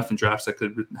going late enough in drafts that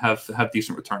could have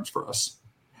decent returns for us.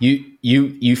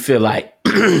 You feel like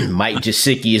Mike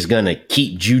Gesicki is going to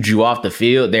keep Juju off the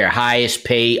field, their highest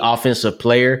paid offensive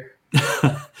player?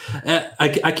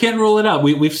 I can't rule it out.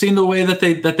 We've seen the way that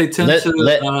they tend to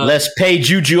let's pay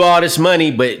Juju all this money,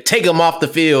 but take him off the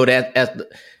field they're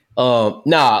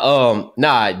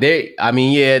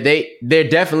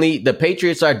definitely, the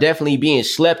Patriots are definitely being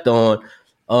slept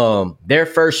on. Their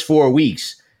first 4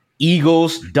 weeks,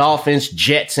 Eagles, Dolphins,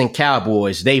 Jets, and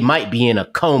Cowboys, they might be in a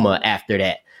coma after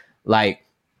that. Like,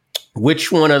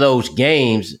 which one of those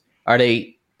games are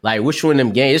they? Like, which one of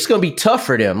them games? It's going to be tough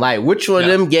for them. Like, which one of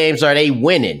them games are they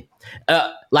winning?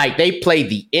 Like, they play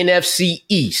the NFC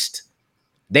East.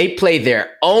 They play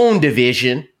their own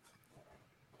division.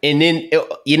 And then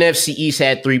NFC East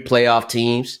had 3 playoff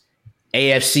teams.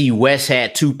 AFC West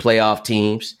had 2 playoff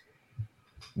teams.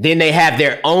 Then they have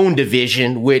their own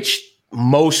division, which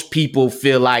most people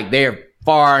feel like they're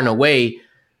far and away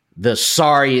the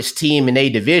sorriest team in a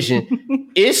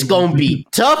division. It's going to be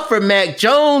tough for Mac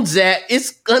Jones.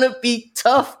 It's going to be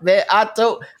tough, man.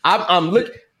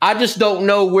 I just don't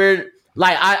know where,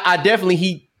 like, I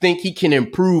definitely think he can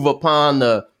improve upon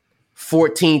the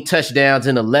 14 touchdowns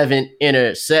and 11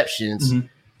 interceptions. Mm-hmm.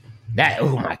 That,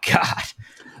 oh my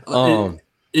God.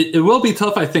 It will be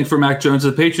tough, I think, for Mac Jones.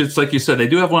 The Patriots, like you said, they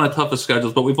do have one of the toughest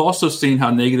schedules, but we've also seen how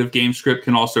negative game script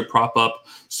can also prop up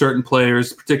certain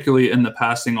players, particularly in the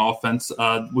passing offense.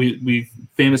 We've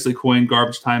famously coined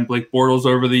garbage time Blake Bortles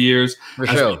over the years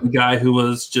as a guy who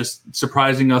was just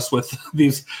surprising us with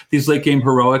these late game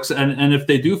heroics. And if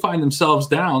they do find themselves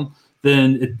down,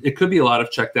 then it could be a lot of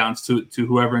checkdowns to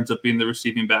whoever ends up being the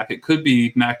receiving back. It could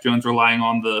be Mac Jones relying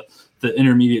on the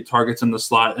intermediate targets in the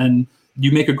slot. And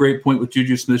you make a great point with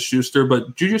Juju Smith-Schuster,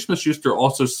 but Juju Smith-Schuster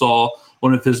also saw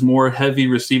one of his more heavy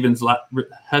seasons last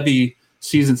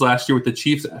year with the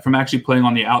Chiefs from actually playing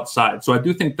on the outside. So I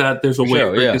do think that there's a way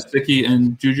for Gesicki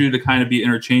and Juju to kind of be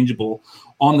interchangeable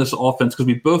on this offense, because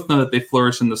we both know that they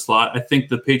flourish in the slot. I think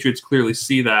the Patriots clearly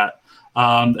see that.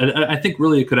 And I think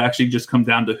really it could actually just come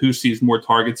down to who sees more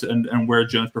targets and where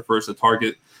Jones prefers to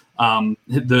target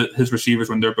his receivers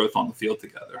when they're both on the field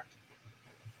together.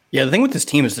 Yeah, the thing with this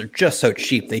team is they're just so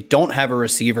cheap. They don't have a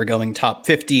receiver going top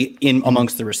 50 in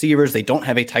amongst the receivers. They don't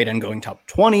have a tight end going top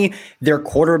 20. Their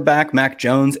quarterback, Mac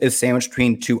Jones, is sandwiched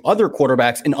between 2 other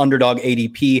quarterbacks in underdog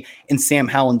ADP in Sam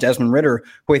Howell and Desmond Ridder,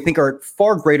 who I think are at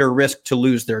far greater risk to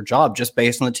lose their job just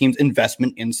based on the team's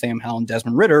investment in Sam Howell and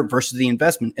Desmond Ridder versus the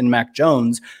investment in Mac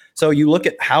Jones. So you look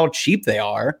at how cheap they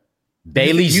are.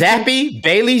 Bailey Zappi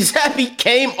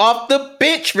came off the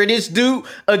bench for this dude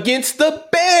against the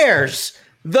Bears.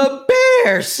 The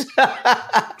Bears.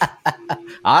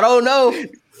 I don't know.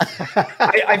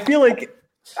 I feel like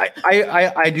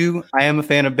I am a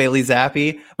fan of Bailey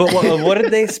Zappi, but what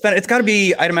did they spend? It's got to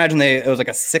be. I'd imagine it was like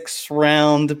a 6th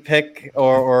round pick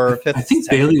or 5th. I think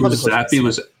Bailey Zappi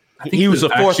was. He was a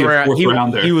 4th round.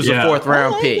 He was a 4th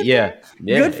round pick. Yeah.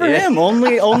 Good for him.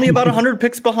 Only about 100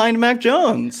 picks behind Mac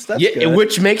Jones. That's good.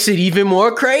 Which makes it even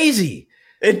more crazy.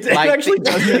 It actually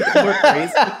does make it more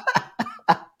crazy.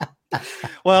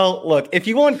 Well, look, if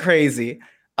you want crazy,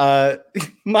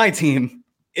 my team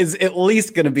is at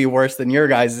least going to be worse than your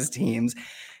guys' teams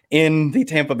in the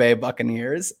Tampa Bay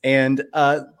Buccaneers. And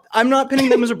I'm not pinning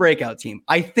them as a breakout team.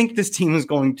 I think this team is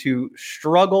going to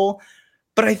struggle,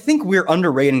 but I think we're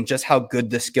underrating just how good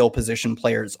the skill position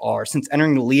players are. Since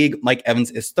entering the league, Mike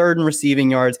Evans is 3rd in receiving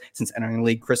yards. Since entering the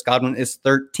league, Chris Godwin is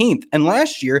 13th. And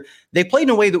last year, they played in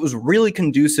a way that was really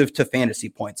conducive to fantasy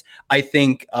points. I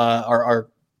think our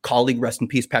colleague, rest in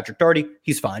peace, Patrick Daugherty,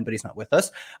 he's fine, but he's not with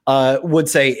us, would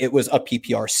say it was a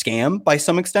PPR scam by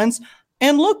some extent.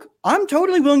 And look, I'm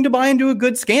totally willing to buy into a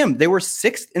good scam. They were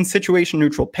 6th in situation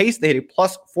neutral pace. They had a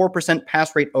plus 4%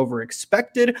 pass rate over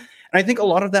expected. And I think a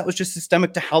lot of that was just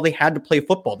systemic to how they had to play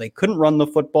football. They couldn't run the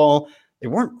football. They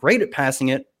weren't great at passing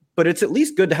it, but it's at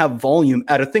least good to have volume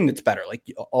at a thing that's better. Like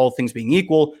all things being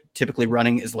equal, typically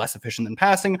running is less efficient than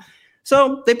passing.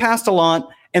 So they passed a lot,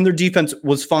 and their defense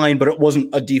was fine, but it wasn't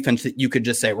a defense that you could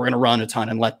just say, we're going to run a ton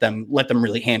and let them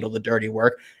really handle the dirty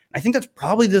work. I think that's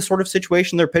probably the sort of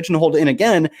situation they're pitching to hold in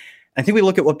again. I think we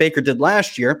look at what Baker did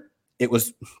last year. It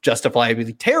was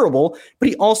justifiably terrible, but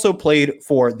he also played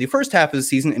for the first half of the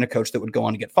season in a coach that would go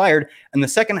on to get fired, and the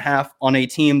second half on a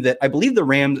team that I believe the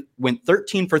Rams went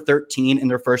 13 for 13 in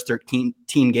their first 13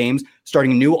 games,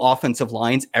 starting new offensive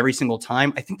lines every single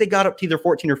time. I think they got up to either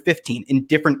 14 or 15 in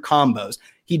different combos.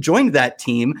 He joined that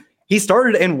team. He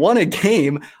started and won a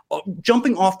game,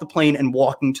 jumping off the plane and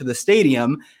walking to the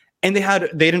stadium. And they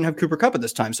didn't have Cooper Kupp at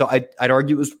this time. So I'd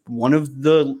argue it was one of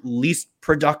the least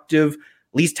productive,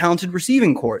 least talented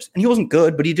receiving corps. And he wasn't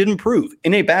good, but he did improve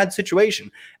in a bad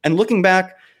situation. And looking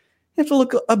back, you have to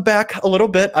look back a little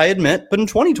bit, I admit. But in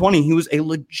 2020, he was a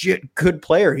legit good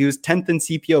player. He was 10th in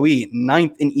CPOE,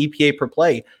 9th in EPA per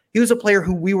play. He was a player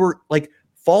who we were like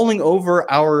falling over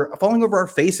our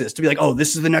faces to be like, oh,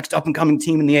 this is the next up and coming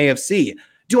team in the AFC.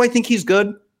 Do I think he's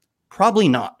good? Probably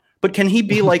not. But can he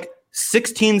be like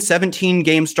 16, 17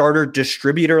 game starter,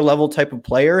 distributor level type of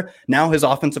player? Now his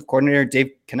offensive coordinator,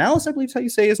 Dave Canales, I believe is how you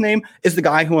say his name, is the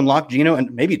guy who unlocked Geno,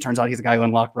 and maybe it turns out he's the guy who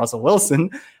unlocked Russell Wilson.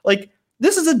 Like,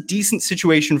 this is a decent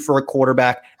situation for a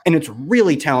quarterback, and it's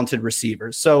really talented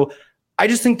receivers. So I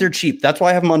just think they're cheap. That's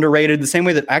why I have them underrated, the same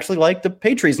way that I actually like the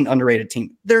Patriots an underrated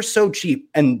team. They're so cheap,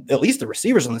 and at least the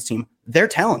receivers on this team, they're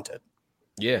talented.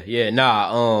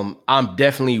 I'm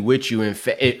definitely with you in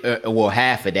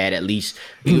half of that at least.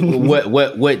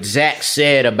 what Zach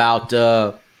said about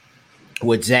the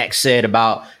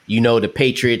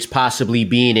Patriots possibly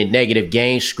being in negative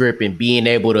game script and being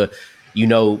able to,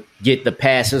 get the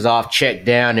passes off, check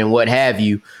down, and what have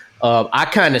you. I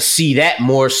kind of see that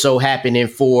more so happening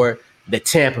for the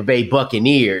Tampa Bay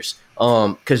Buccaneers,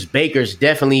 because Baker's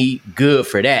definitely good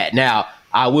for that. Now,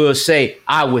 I will say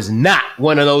I was not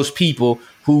one of those people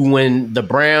who, when the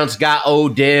Browns got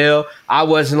Odell, I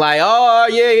wasn't like, oh,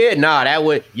 yeah. Nah,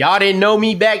 y'all didn't know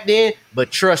me back then,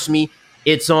 but trust me,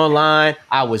 it's online.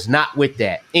 I was not with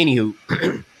that. Anywho,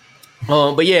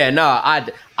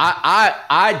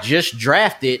 I just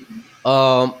drafted,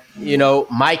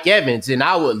 Mike Evans, and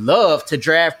I would love to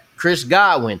draft Chris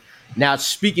Godwin. Now,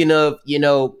 speaking of,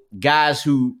 guys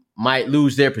who might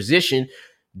lose their position,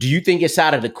 do you think it's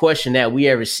out of the question that we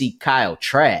ever see Kyle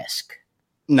Trask?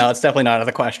 No, it's definitely not out of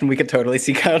the question. We could totally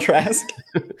see Kyle Trask.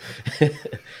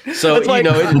 So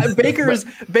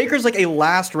Baker's like a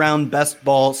last round best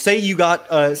ball. Say you got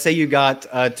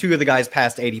two of the guys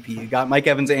past ADP. You got Mike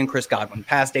Evans and Chris Godwin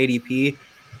past ADP.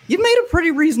 You've made a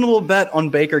pretty reasonable bet on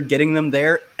Baker getting them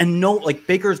there. And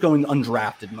Baker's going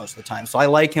undrafted most of the time. So I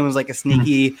like him as like a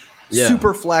sneaky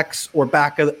super flex or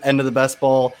back end of the best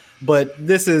ball. But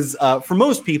this is for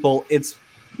most people, it's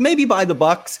maybe by the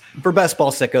Bucs. For best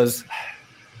ball sickos,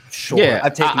 sure. Yeah,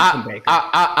 I've taken some Baker.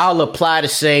 I'll apply the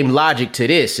same logic to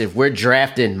this. If we're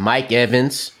drafting Mike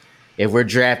Evans, if we're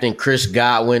drafting Chris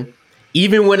Godwin,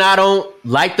 even when I don't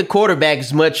like the quarterback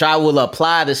as much, I will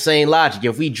apply the same logic.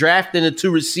 If we drafting the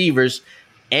two receivers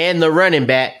and the running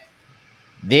back,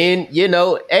 then,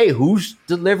 hey, who's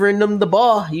delivering them the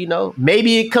ball?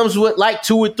 Maybe it comes with like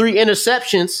 2 or 3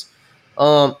 interceptions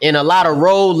and a lot of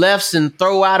roll lefts and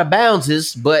throw out of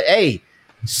bounds. But, hey,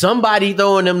 somebody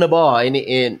throwing them the ball.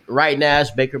 And right now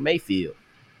it's Baker Mayfield.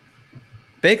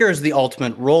 Baker is the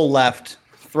ultimate roll left,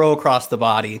 throw across the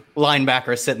body.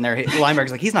 Linebacker sitting there.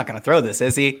 Linebacker's like, he's not going to throw this,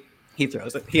 is he? He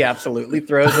throws it. He absolutely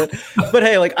throws it. But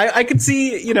hey, I could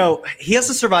see, he has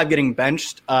to survive getting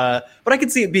benched. But I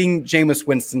could see it being Jameis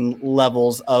Winston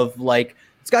levels of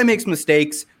this guy makes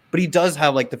mistakes, but he does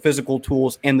have the physical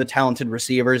tools and the talented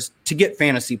receivers to get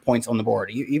fantasy points on the board,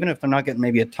 even if they're not getting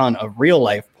maybe a ton of real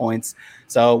life points.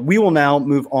 So we will now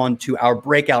move on to our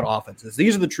breakout offenses.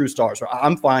 These are the true stars.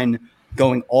 I'm fine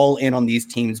going all in on these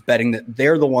teams, betting that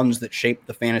they're the ones that shape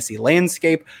the fantasy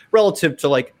landscape relative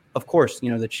to of course,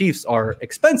 the Chiefs are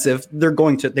expensive. They're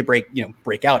they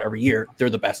break out every year. They're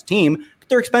the best team, but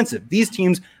they're expensive. These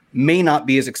teams may not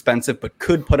be as expensive, but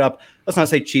could put up, let's not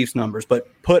say Chiefs numbers, but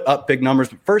put up big numbers.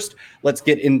 But first, let's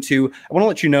get into, I want to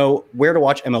let you know where to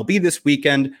watch MLB this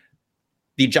weekend.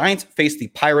 The Giants face the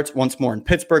Pirates once more in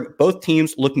Pittsburgh. Both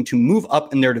teams looking to move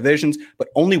up in their divisions, but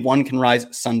only one can rise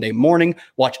Sunday morning.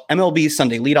 Watch MLB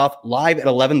Sunday Leadoff live at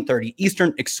 11:30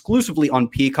 Eastern, exclusively on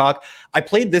Peacock. I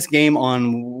played this game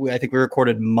on, I think we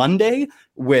recorded Monday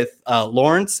with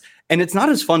Lawrence, and it's not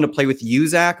as fun to play with you,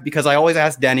 Zach, because I always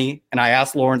ask Denny and I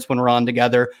ask Lawrence when we're on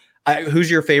together,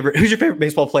 who's your favorite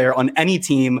baseball player on any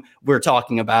team we're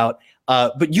talking about?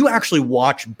 But you actually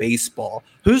watch baseball.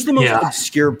 Who's the most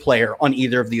obscure player on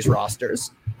either of these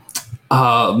rosters?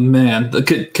 Man,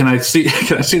 can I see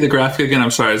the graphic again?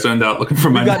 I'm sorry, I zoned out looking for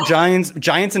my. We've got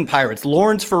Giants and Pirates.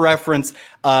 Lawrence for reference.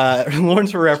 Knew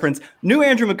Andrew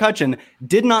McCutcheon.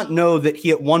 Did not know that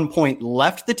he at one point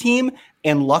left the team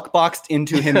and luck boxed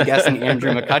into him guessing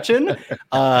Andrew McCutcheon.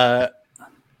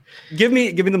 Give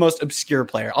me the most obscure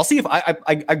player. I'll see if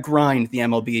I grind the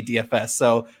MLB DFS.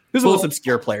 So who's the most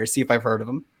obscure player? See if I've heard of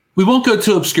him. We won't go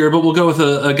too obscure, but we'll go with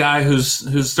a guy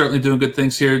who's certainly doing good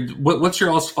things here. What's your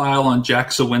all's file on Jack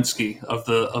Sawinski of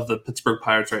the Pittsburgh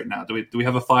Pirates right now? Do we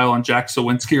have a file on Jack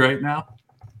Sawinski right now?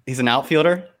 He's an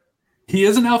outfielder. He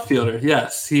is an outfielder.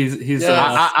 Yes, he's.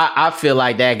 I feel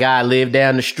like that guy lived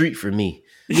down the street from me.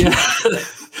 Yeah.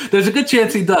 There's a good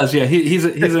chance he does. Yeah, he's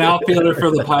an outfielder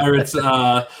for the Pirates.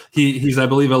 He's I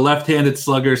believe a left-handed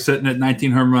slugger sitting at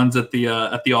 19 home runs at the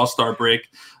All-Star break.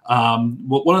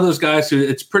 One of those guys who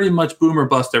it's pretty much boom or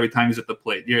bust every time he's at the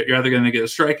plate. You're either going to get a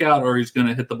strikeout or he's going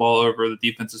to hit the ball over the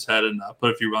defense's head and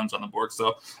put a few runs on the board.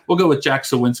 So we'll go with Jack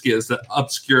Sawinski as the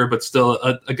obscure but still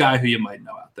a guy who you might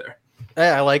know out there. Hey,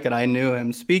 I like it. I knew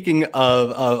him. Speaking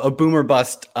of a boomer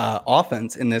bust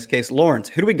offense, in this case, Lawrence,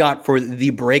 who do we got for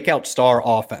the breakout star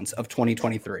offense of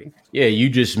 2023? Yeah, you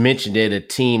just mentioned it, a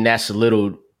team that's a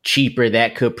little cheaper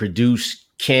that could produce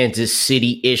Kansas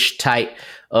City-ish type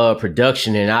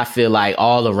production. And I feel like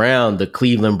all around the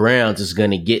Cleveland Browns is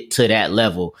going to get to that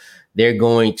level. They're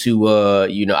going to, I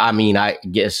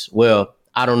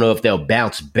don't know if they'll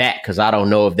bounce back because I don't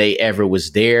know if they ever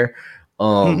was there.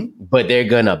 but they're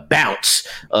going to bounce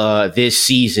this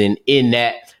season in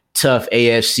that tough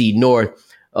AFC North.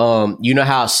 You know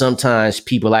how sometimes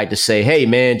people like to say, hey,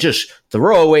 man, just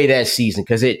throw away that season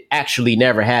because it actually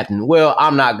never happened. Well,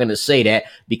 I'm not going to say that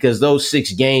because those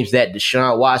 6 games that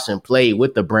Deshaun Watson played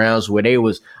with the Browns where they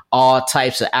was all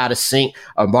types of out of sync,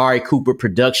 Amari Cooper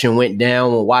production went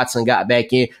down when Watson got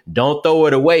back in. Don't throw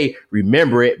it away.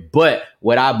 Remember it. But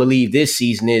what I believe this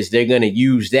season is they're going to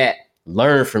use that,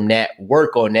 learn from that,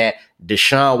 work on that.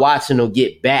 Deshaun Watson will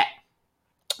get back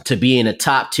to being a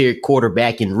top tier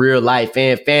quarterback in real life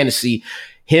and fantasy.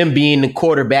 Him being the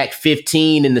quarterback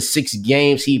 15 in the 6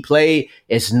 games he played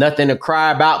is nothing to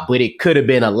cry about, but it could have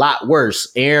been a lot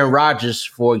worse. Aaron Rodgers,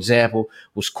 for example,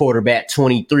 was quarterback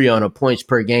 23 on a points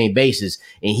per game basis,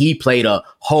 and he played a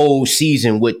whole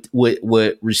season with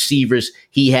receivers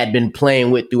he had been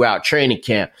playing with throughout training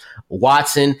camp.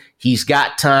 Watson, he's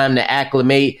got time to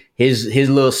acclimate his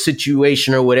little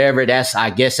situation or whatever. I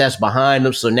guess that's behind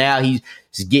him. So now he's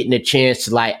getting a chance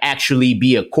to like actually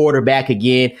be a quarterback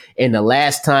again. And the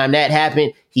last time that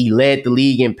happened, he led the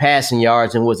league in passing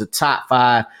yards and was a top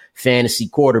 5 fantasy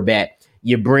quarterback.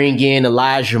 You bring in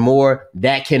Elijah Moore,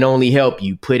 that can only help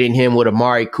you. Putting him with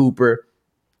Amari Cooper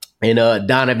and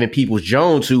Donovan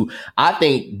Peoples-Jones, who I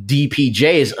think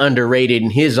DPJ is underrated in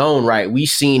his own right. We've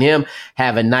seen him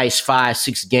have a nice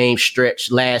 5-6 game stretch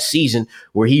last season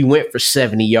where he went for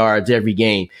 70 yards every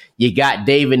game. You got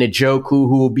David Njoku,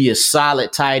 who will be a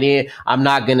solid tight end. I'm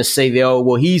not going to say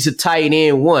he's a tight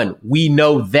end 1. We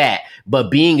know that.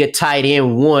 But being a tight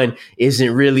end 1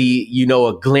 isn't really,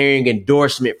 a glaring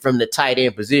endorsement from the tight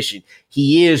end position.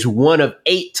 He is one of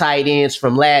 8 tight ends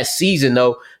from last season,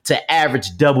 though, to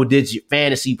average double-digit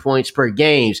fantasy points per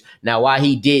games. Now, while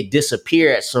he did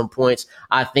disappear at some points,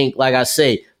 I think, like I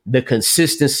say, the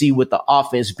consistency with the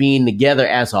offense being together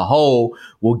as a whole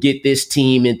will get this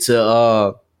team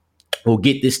into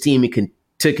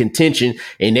contention,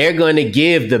 and they're going to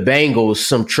give the Bengals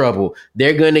some trouble.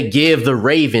 They're going to give the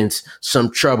Ravens some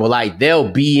trouble. Like, they'll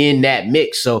be in that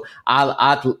mix. So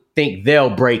I think they'll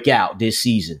break out this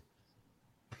season.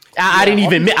 I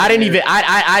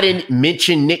didn't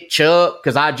mention Nick Chubb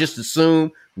because I just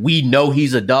assumed we know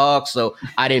he's a dog. So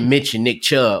I didn't mention Nick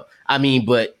Chubb. I mean,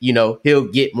 but he'll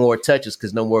get more touches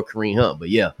because no more Kareem Hunt. But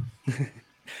yeah.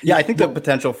 Yeah, I think the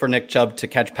potential for Nick Chubb to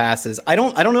catch passes. I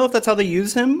don't know if that's how they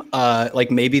use him.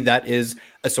 Like maybe that is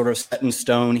a sort of set in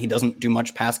stone. He doesn't do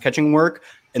much pass catching work,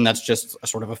 and that's just a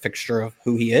sort of a fixture of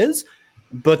who he is.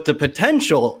 But the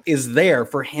potential is there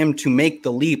for him to make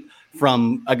the leap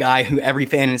from a guy who every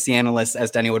fantasy analyst,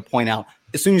 as Denny would point out,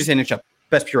 as soon as you say Nick Chubb,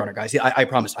 best pure runner, guys. I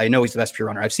promise. I know he's the best pure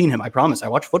runner. I've seen him. I promise. I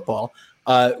watch football.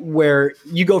 Where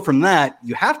you go from that,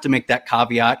 you have to make that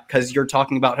caveat because you're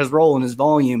talking about his role and his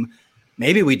volume.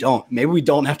 Maybe we don't. Maybe we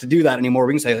don't have to do that anymore.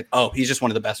 We can say, like, oh, he's just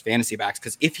one of the best fantasy backs.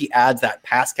 Because if he adds that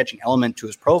pass-catching element to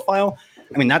his profile,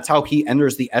 I mean, that's how he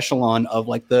enters the echelon of,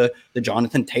 like, the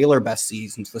Jonathan Taylor best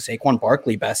seasons, the Saquon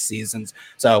Barkley best seasons.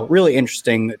 So really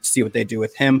interesting to see what they do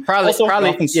with him.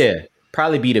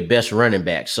 Probably be the best running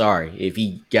back, if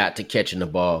he got to catching the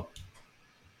ball.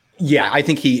 Yeah, I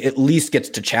think he at least gets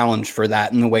to challenge for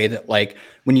that in the way that, like,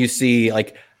 when you see,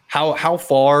 like, how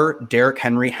far Derrick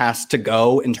Henry has to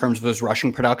go in terms of his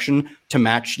rushing production to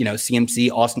match,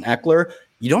 CMC, Austin Eckler.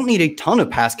 You don't need a ton of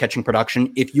pass catching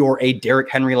production if you're a Derrick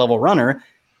Henry level runner.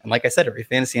 And like I said, every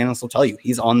fantasy analyst will tell you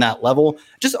he's on that level.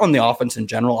 Just on the offense in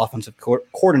general, offensive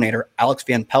coordinator Alex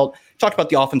Van Pelt talked about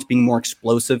the offense being more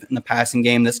explosive in the passing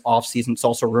game this offseason. It's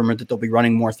also rumored that they'll be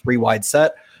running more 3-wide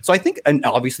set. So I think, and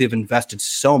obviously have invested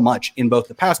so much in both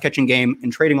the pass catching game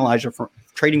and trading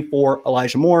for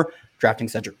Elijah Moore, drafting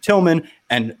Cedric Tillman,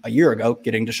 and a year ago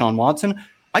getting Deshaun Watson.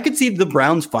 I could see the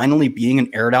Browns finally being an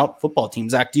aired out football team.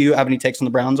 Zach, do you have any takes on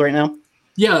the Browns right now?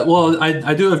 Yeah, well,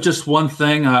 I do have just one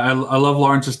thing. I love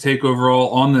Lawrence's take overall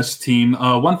on this team.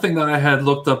 One thing that I had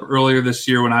looked up earlier this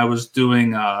year when I was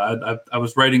doing, I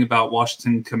was writing about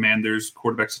Washington Commanders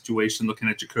quarterback situation, looking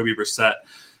at Jacoby Brissett.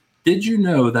 Did you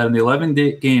know that in the 11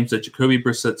 games that Jacoby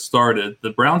Brissett started,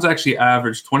 the Browns actually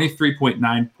averaged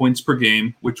 23.9 points per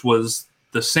game, which was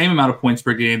the same amount of points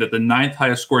per game that the 9th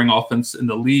highest scoring offense in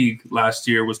the league last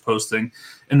year was posting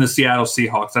in the Seattle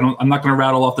Seahawks. I'm not going to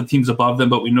rattle off the teams above them,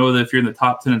 but we know that if you're in the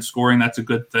top 10 in scoring, that's a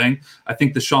good thing. I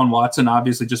think Deshaun Watson,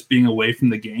 obviously just being away from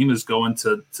the game is going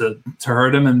to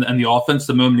hurt him and the offense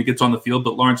the moment he gets on the field.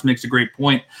 But Lawrence makes a great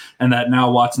point, and that now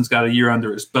Watson's got a year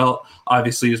under his belt.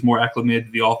 Obviously is more acclimated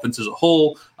to the offense as a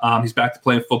whole. He's back to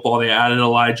playing football. They added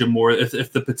Elijah Moore.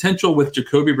 If the potential with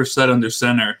Jacoby Brissett under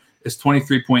center is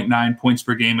 23.9 points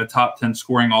per game, a top 10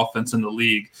 scoring offense in the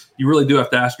league. You really do have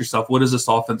to ask yourself, what is this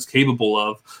offense capable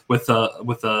of with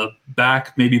a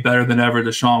back maybe better than ever,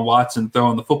 Deshaun Watson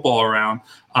throwing the football around?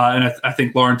 And I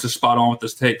think Lawrence is spot on with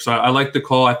this take. So I like the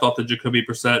call. I thought the Jacoby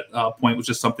Brissett point was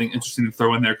just something interesting to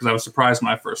throw in there because I was surprised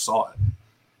when I first saw it.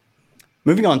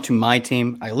 Moving on to my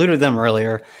team, I alluded to them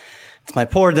earlier. It's my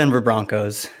poor Denver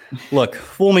Broncos. Look,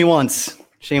 fool me once,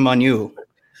 shame on you.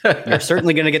 You're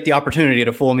certainly going to get the opportunity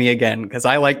to fool me again because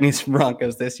I like me some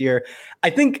Broncos this year.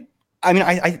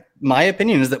 My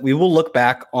opinion is that we will look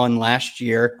back on last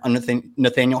year on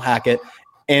Nathaniel Hackett,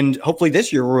 and hopefully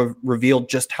this year will reveal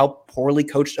just how poorly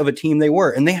coached of a team they were.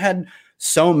 And they had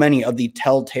so many of the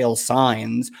telltale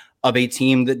signs of a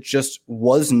team that just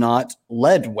was not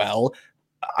led well.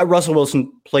 Russell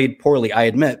Wilson played poorly, I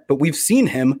admit, but we've seen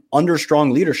him under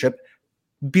strong leadership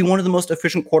be one of the most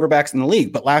efficient quarterbacks in the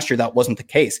league. But last year, that wasn't the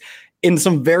case. In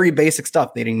some very basic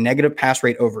stuff, they had a negative pass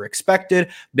rate over expected.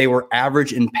 They were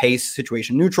average in pace,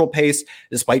 situation neutral pace,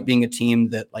 despite being a team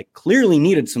that clearly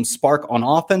needed some spark on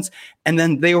offense. And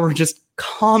then they were just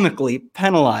comically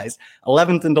penalized.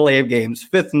 11th in delay of games,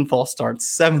 5th in false starts,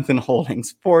 7th in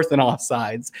holdings, 4th in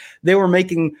offsides. They were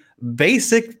making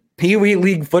basic Pee Wee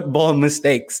League football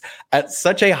mistakes at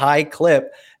such a high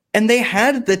clip, and they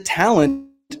had the talent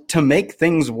to make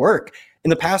things work. In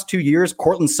the past 2 years,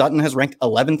 Cortland Sutton has ranked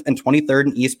 11th and 23rd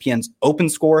in ESPN's open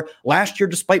score. Last year,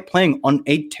 despite playing on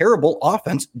a terrible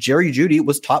offense, Jerry Jeudy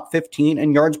was top 15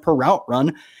 in yards per route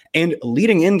run. And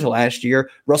leading into last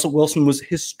year, Russell Wilson was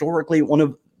historically one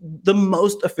of the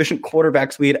most efficient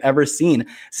quarterbacks we had ever seen.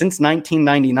 Since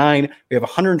 1999, we have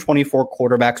 124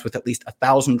 quarterbacks with at least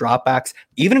 1,000 dropbacks,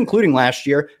 even including last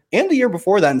year and the year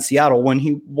before that in Seattle when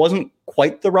he wasn't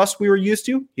quite the Russ we were used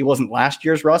to. He wasn't last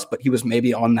year's Russ, but he was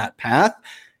maybe on that path.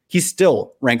 He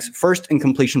still ranks first in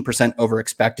completion percent over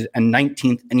expected and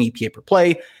 19th in EPA per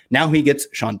play. Now he gets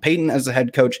Sean Payton as a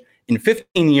head coach. In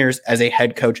 15 years as a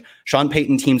head coach, Sean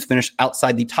Payton teams finished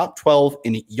outside the top 12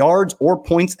 in yards or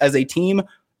points as a team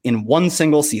in one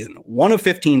single season. 1 of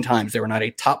 15 times they were not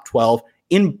a top 12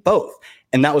 in both.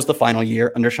 And that was the final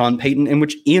year under Sean Payton in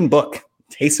which Ian Book,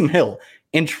 Taysom Hill,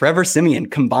 and Trevor Siemian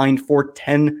combined for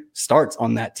 10 starts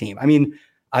on that team. I mean,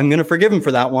 I'm going to forgive him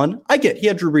for that one. I get he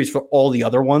had Drew Brees for all the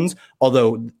other ones,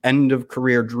 although end of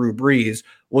career Drew Brees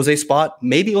was a spot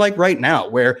maybe like right now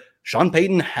where Sean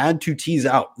Payton had to tease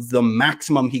out the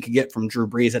maximum he could get from Drew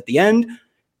Brees at the end.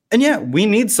 And yeah, we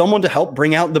need someone to help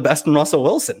bring out the best in Russell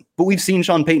Wilson. But we've seen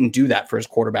Sean Payton do that for his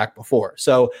quarterback before.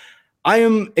 So I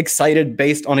am excited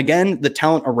based on, again, the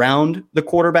talent around the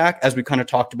quarterback, as we kind of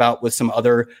talked about with some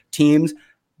other teams.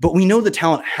 But we know the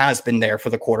talent has been there for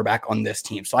the quarterback on this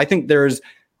team. So I think there's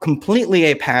completely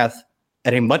a path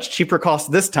at a much cheaper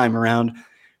cost this time around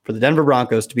for the Denver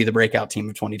Broncos to be the breakout team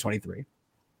of 2023.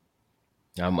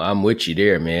 I'm with you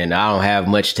there, man. I don't have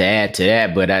much to add to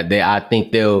that, but I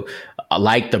think they'll,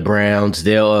 like the Browns,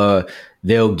 they'll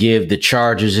give the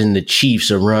Chargers and the Chiefs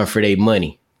a run for their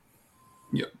money.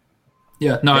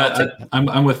 Yeah. No,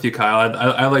 I'm with you, Kyle.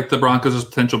 I like the Broncos as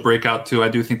potential breakout too. I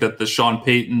do think that the Sean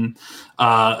Payton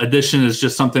addition is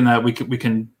just something that we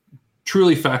can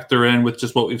truly factor in with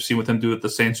just what we've seen with him do with the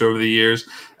Saints over the years.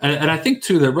 And I think,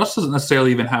 too, that Russ doesn't necessarily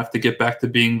even have to get back to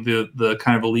being the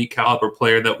kind of elite caliber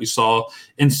player that we saw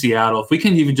in Seattle. If we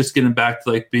can even just get him back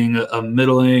to being a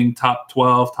middling top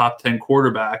 12, top 10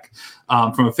 quarterback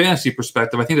from a fantasy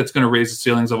perspective, I think that's going to raise the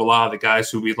ceilings of a lot of the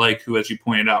guys who we like, who, as you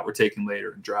pointed out, we're taking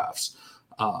later in drafts.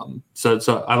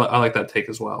 So I like that take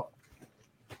as well.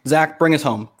 Zach, bring us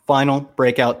home. Final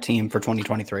breakout team for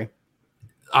 2023.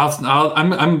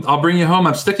 I'll bring you home.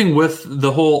 I'm sticking with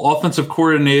the whole offensive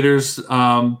coordinators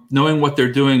knowing what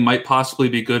they're doing might possibly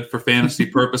be good for fantasy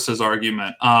purposes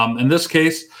argument. In this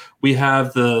case, we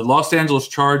have the Los Angeles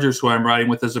Chargers, who I'm riding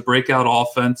with as a breakout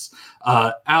offense.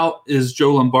 Out is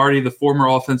Joe Lombardi, the former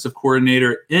offensive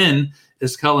coordinator. In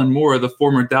is Kellen Moore, the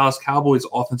former Dallas Cowboys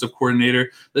offensive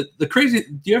coordinator. The crazy,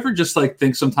 do you ever just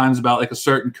think sometimes about a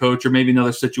certain coach or maybe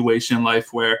another situation in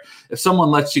life where if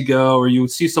someone lets you go or you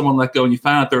see someone let go and you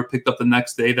find out they were picked up the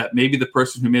next day, that maybe the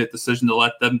person who made a decision to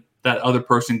let that other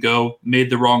person go made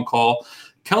the wrong call?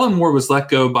 Kellen Moore was let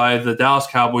go by the Dallas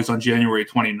Cowboys on January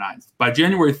 29th. By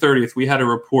January 30th, we had a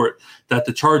report that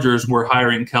the Chargers were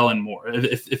hiring Kellen Moore.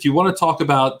 If you want to talk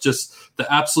about just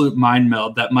the absolute mind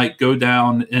meld that might go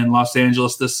down in Los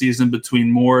Angeles this season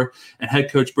between Moore and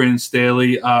head coach Brandon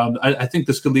Staley, I think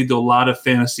this could lead to a lot of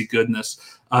fantasy goodness.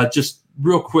 Just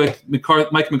real quick,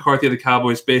 Mike McCarthy of the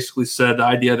Cowboys basically said the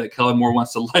idea that Kellen Moore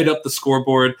wants to light up the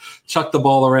scoreboard, chuck the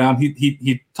ball around.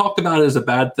 He talked about it as a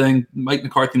bad thing. Mike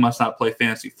McCarthy must not play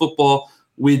fantasy football.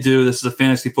 We do. This is a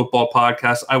fantasy football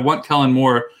podcast. I want Kellen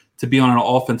Moore to be on an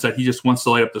offense that he just wants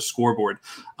to light up the scoreboard.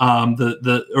 Over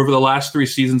the last 3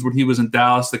 seasons when he was in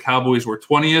Dallas, the Cowboys were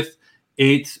 20th,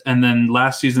 8th, and then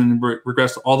last season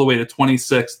regressed all the way to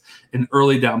 26th in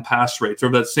early down pass rates.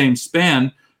 Over that same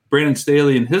span, Brandon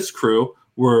Staley and his crew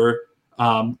were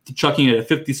chucking it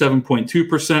at a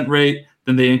 57.2% rate.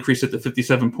 Then they increased it to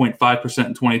 57.5%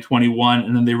 in 2021.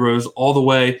 And then they rose all the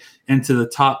way into the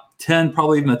top 10,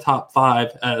 probably even the top 5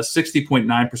 at a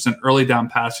 60.9% early down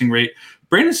passing rate.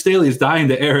 Brandon Staley is dying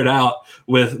to air it out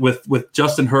with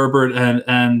Justin Herbert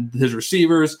and his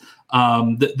receivers.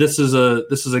 This is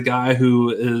a guy who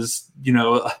is,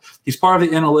 he's part of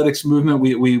the analytics movement.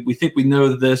 We think we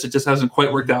know this. It just hasn't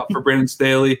quite worked out for Brandon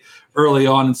Staley early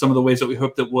on in some of the ways that we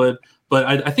hoped it would. But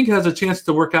I think it has a chance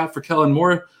to work out for Kellen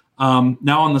Moore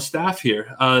now on the staff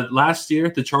here. Last year,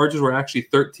 the Chargers were actually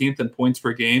 13th in points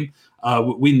per game.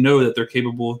 We know that they're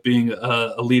capable of being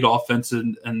a lead offense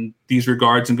in these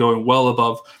regards and going well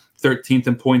above 13th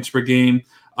in points per game.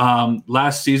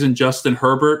 Last season, Justin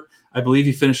Herbert, I believe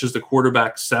he finishes the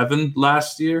quarterback 7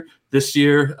 last year. This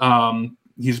year,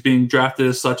 he's being drafted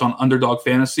as such on Underdog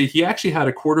Fantasy. He actually had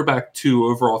a quarterback 2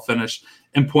 overall finish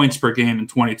in points per game in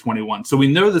 2021. So we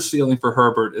know the ceiling for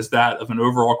Herbert is that of an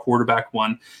overall quarterback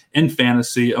 1 in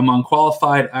fantasy. Among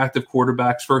qualified active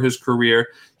quarterbacks for his career,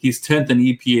 he's 10th in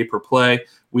EPA per play.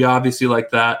 We obviously like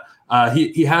that.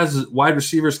 He has wide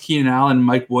receivers Keenan Allen and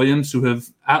Mike Williams who have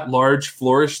at large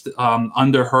flourished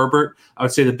under Herbert. I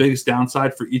would say the biggest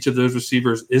downside for each of those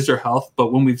receivers is their health.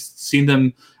 But when we've seen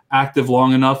them active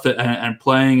long enough and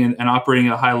playing and operating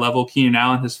at a high level, Keenan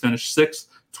Allen has finished 6th,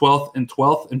 12th, and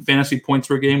 12th in fantasy points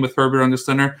per game with Herbert under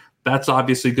center. That's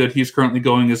obviously good. He's currently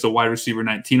going as a wide receiver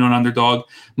 19 on Underdog.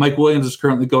 Mike Williams is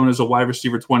currently going as a wide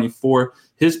receiver 24.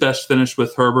 His best finish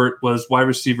with Herbert was wide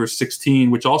receiver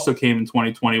 16, which also came in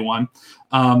 2021.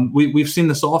 We've seen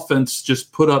this offense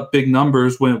just put up big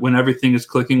numbers when everything is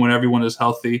clicking, when everyone is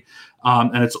healthy,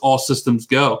 and it's all systems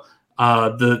go.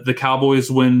 The Cowboys,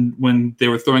 when they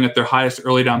were throwing at their highest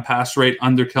early down pass rate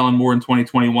under Kellen Moore in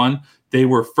 2021, they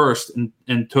were first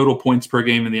in total points per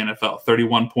game in the NFL,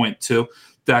 31.2.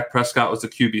 Dak Prescott was the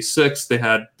QB6. They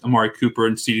had Amari Cooper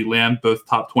and CeeDee Lamb, both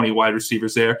top 20 wide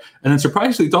receivers there. And then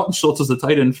surprisingly, Dalton Schultz was the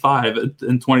tight end 5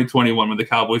 in 2021 when the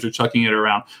Cowboys were chucking it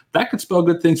around. That could spell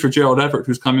good things for Gerald Everett,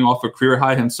 who's coming off a career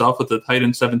high himself with the tight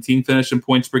end 17 finish in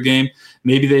points per game.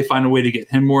 Maybe they find a way to get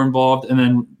him more involved. And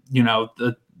then,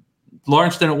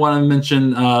 Lawrence didn't want to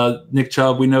mention Nick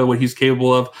Chubb. We know what he's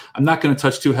capable of. I'm not going to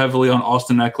touch too heavily on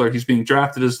Austin Eckler. He's being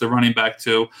drafted as the running back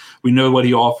 2. We know what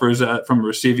he offers from a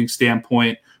receiving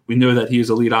standpoint. We know that he is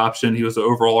a lead option. He was the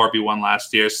overall RB1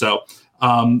 last year. So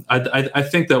I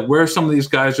think that where some of these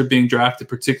guys are being drafted,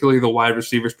 particularly the wide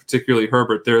receivers, particularly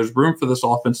Herbert, there is room for this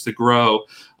offense to grow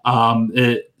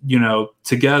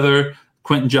together.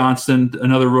 Quentin Johnston,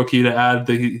 another rookie to add,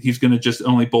 he's going to just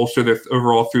only bolster their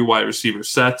overall 3 wide receiver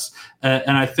sets.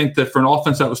 And I think that for an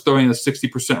offense that was throwing at a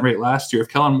 60% rate last year, if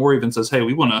Kellen Moore even says, hey,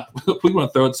 we want to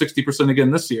throw at 60% again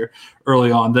this year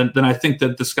early on, then I think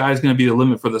that the sky is going to be the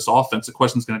limit for this offense. The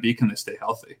question is going to be, can they stay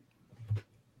healthy?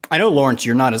 I know, Lawrence,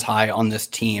 you're not as high on this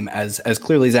team as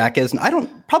clearly Zach is.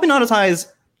 And probably not as high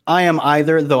as I am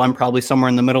either, though I'm probably somewhere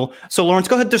in the middle. So, Lawrence,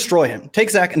 go ahead, destroy him.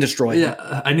 Take Zach and destroy him.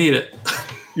 Yeah, I need it.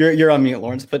 You're on mute,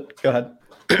 Lawrence, but go ahead.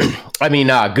 I mean,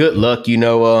 good luck.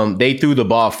 They threw the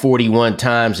ball 41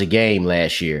 times a game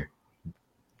last year.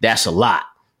 That's a lot.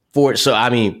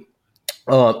 And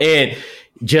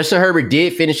Justin Herbert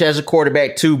did finish as a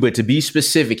quarterback 2, but to be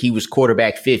specific, he was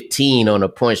quarterback 15 on a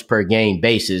points per game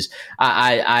basis.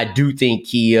 I do think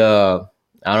he, I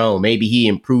don't know, maybe he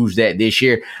improves that this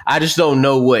year. I just don't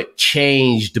know what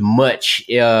changed much,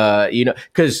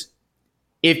 because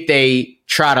if they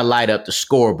try to light up the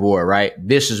scoreboard, right?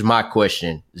 This is my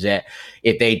question, Zach.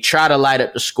 If they try to light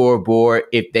up the scoreboard,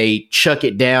 if they chuck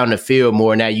it down the field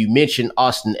more. Now, you mentioned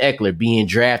Austin Eckler being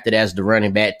drafted as the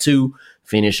running back 2,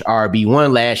 finished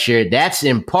RB1 last year. That's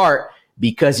in part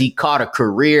because he caught a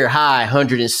career high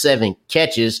 107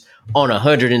 catches on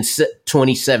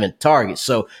 127 targets.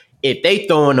 So if they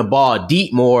throwing the ball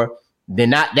deep more, then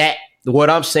not that. What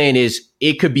I'm saying is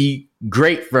it could be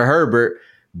great for Herbert,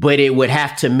 but it would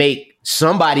have to make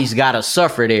somebody's got to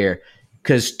suffer there,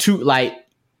 because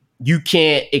you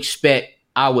can't expect,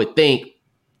 I would think,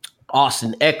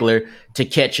 Austin Eckler to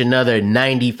catch another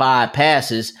 95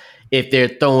 passes if they're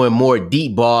throwing more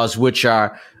deep balls, which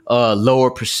are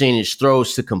lower percentage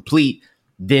throws to complete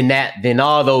than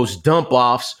all those dump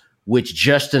offs, which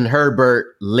Justin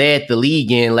Herbert led the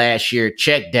league in last year,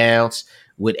 check downs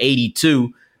with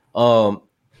 82.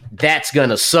 That's going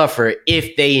to suffer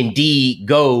if they indeed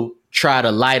go try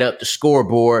to light up the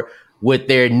scoreboard with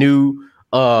their new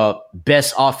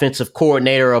best offensive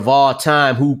coordinator of all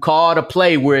time who called a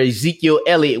play where Ezekiel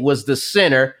Elliott was the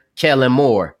center, Kellen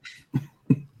Moore.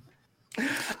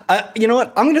 You know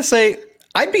what? I'm going to say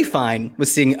I'd be fine with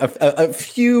seeing a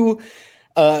few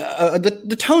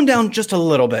the tone down just a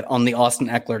little bit on the Austin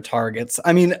Eckler targets.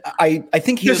 I mean, I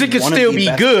think because it could still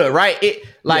be good, right?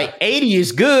 80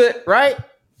 is good, right?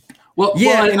 Well,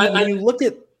 yeah.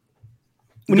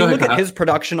 When you look at his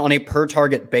production on a per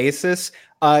target basis,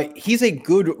 he's a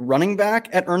good running back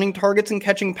at earning targets and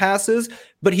catching passes,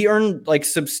 but he earned like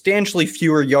substantially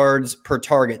fewer yards per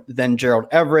target than Gerald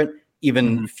Everett,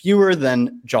 even fewer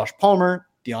than Josh Palmer,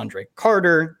 DeAndre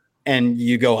Carter, and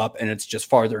you go up and it's just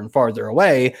farther and farther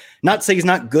away. Not to say he's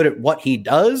not good at what he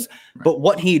does, but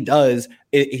what he does,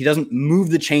 he doesn't move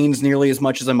the chains nearly as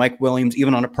much as a Mike Williams,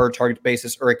 even on a per target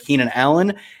basis, or a Keenan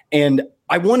Allen. And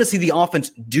I want to see the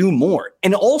offense do more.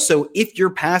 And also, if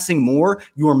you're passing more,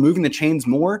 you are moving the chains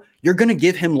more, you're going to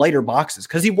give him lighter boxes,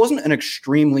 because he wasn't an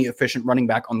extremely efficient running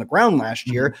back on the ground last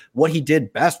year. What he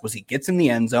did best was he gets in the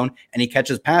end zone and he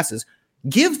catches passes.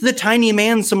 Give the tiny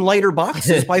man some lighter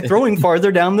boxes by throwing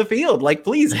farther down the field. Like,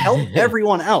 please help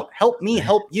everyone out. Help me,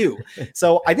 help you.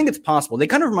 So I think it's possible. They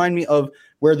kind of remind me of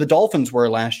where the Dolphins were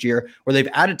last year, where they've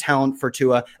added talent for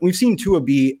Tua. And we've seen Tua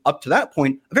be, up to that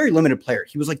point, a very limited player.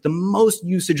 He was like the most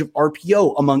usage of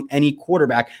RPO among any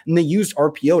quarterback. And they used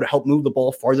RPO to help move the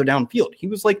ball farther downfield. He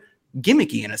was like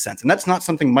gimmicky in a sense. And that's not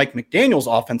something Mike McDaniel's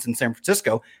offense in San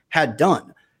Francisco had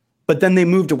done. But then they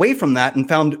moved away from that and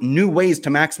found new ways to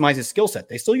maximize his skill set.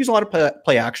 They still use a lot of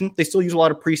play action. They still use a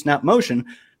lot of pre-snap motion,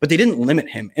 but they didn't limit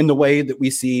him in the way that we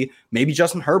see maybe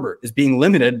Justin Herbert is being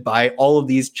limited by all of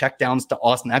these checkdowns to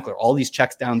Austin Eckler, all these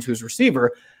checks down to his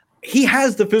receiver. He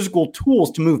has the physical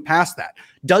tools to move past that.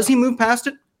 Does he move past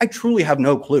it? I truly have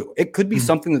no clue. It could be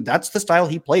something that's the style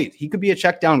he plays. He could be a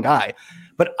check down guy.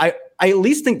 But I at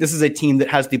least think this is a team that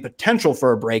has the potential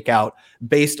for a breakout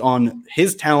based on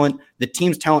his talent, the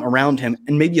team's talent around him,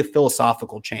 and maybe a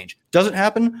philosophical change. Does it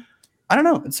happen? I don't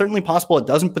know. It's certainly possible it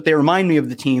doesn't, but they remind me of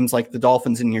the teams like the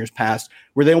Dolphins in years past,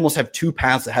 where they almost have two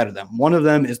paths ahead of them. One of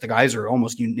them is the guys are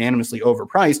almost unanimously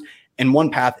overpriced, and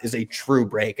one path is a true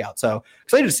breakout. So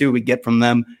excited to see what we get from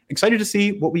them. Excited to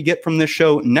see what we get from this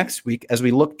show next week as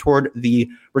we look toward the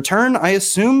return. I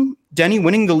assume Denny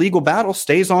winning the legal battle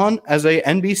stays on as a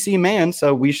NBC man,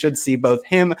 so we should see both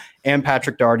him and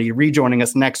Patrick Daugherty rejoining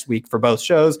us next week for both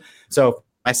shows. So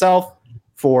myself,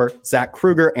 for Zach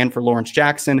Kruger, and for Lawrence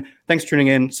Jackson, thanks for tuning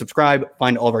in. Subscribe,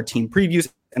 find all of our team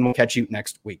previews, and we'll catch you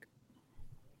next week.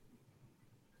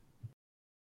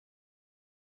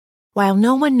 While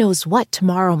no one knows what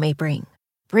tomorrow may bring,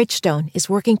 Bridgestone is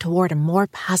working toward a more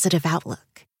positive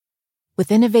outlook.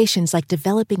 With innovations like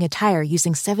developing a tire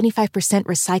using 75%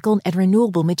 recycled and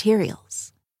renewable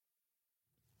materials.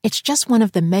 It's just one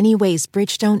of the many ways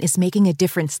Bridgestone is making a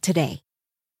difference today,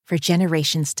 for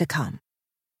generations to come.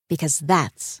 Because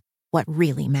that's what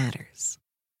really matters.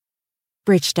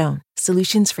 Bridgestone,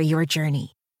 solutions for your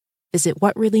journey. Visit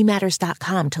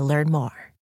whatreallymatters.com to learn more.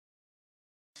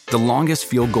 The longest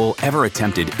field goal ever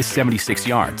attempted is 76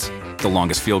 yards. The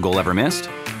longest field goal ever missed?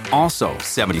 Also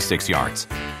 76 yards.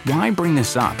 Why bring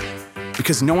this up?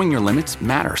 Because knowing your limits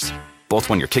matters, both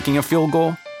when you're kicking a field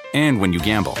goal and when you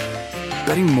gamble.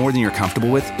 Betting more than you're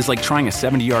comfortable with is like trying a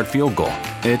 70-yard field goal.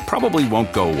 It probably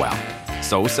won't go well.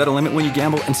 So set a limit when you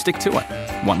gamble and stick to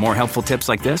it. Want more helpful tips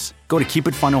like this? Go to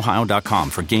keepitfunohio.com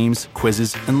for games,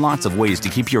 quizzes, and lots of ways to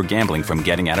keep your gambling from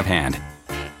getting out of hand.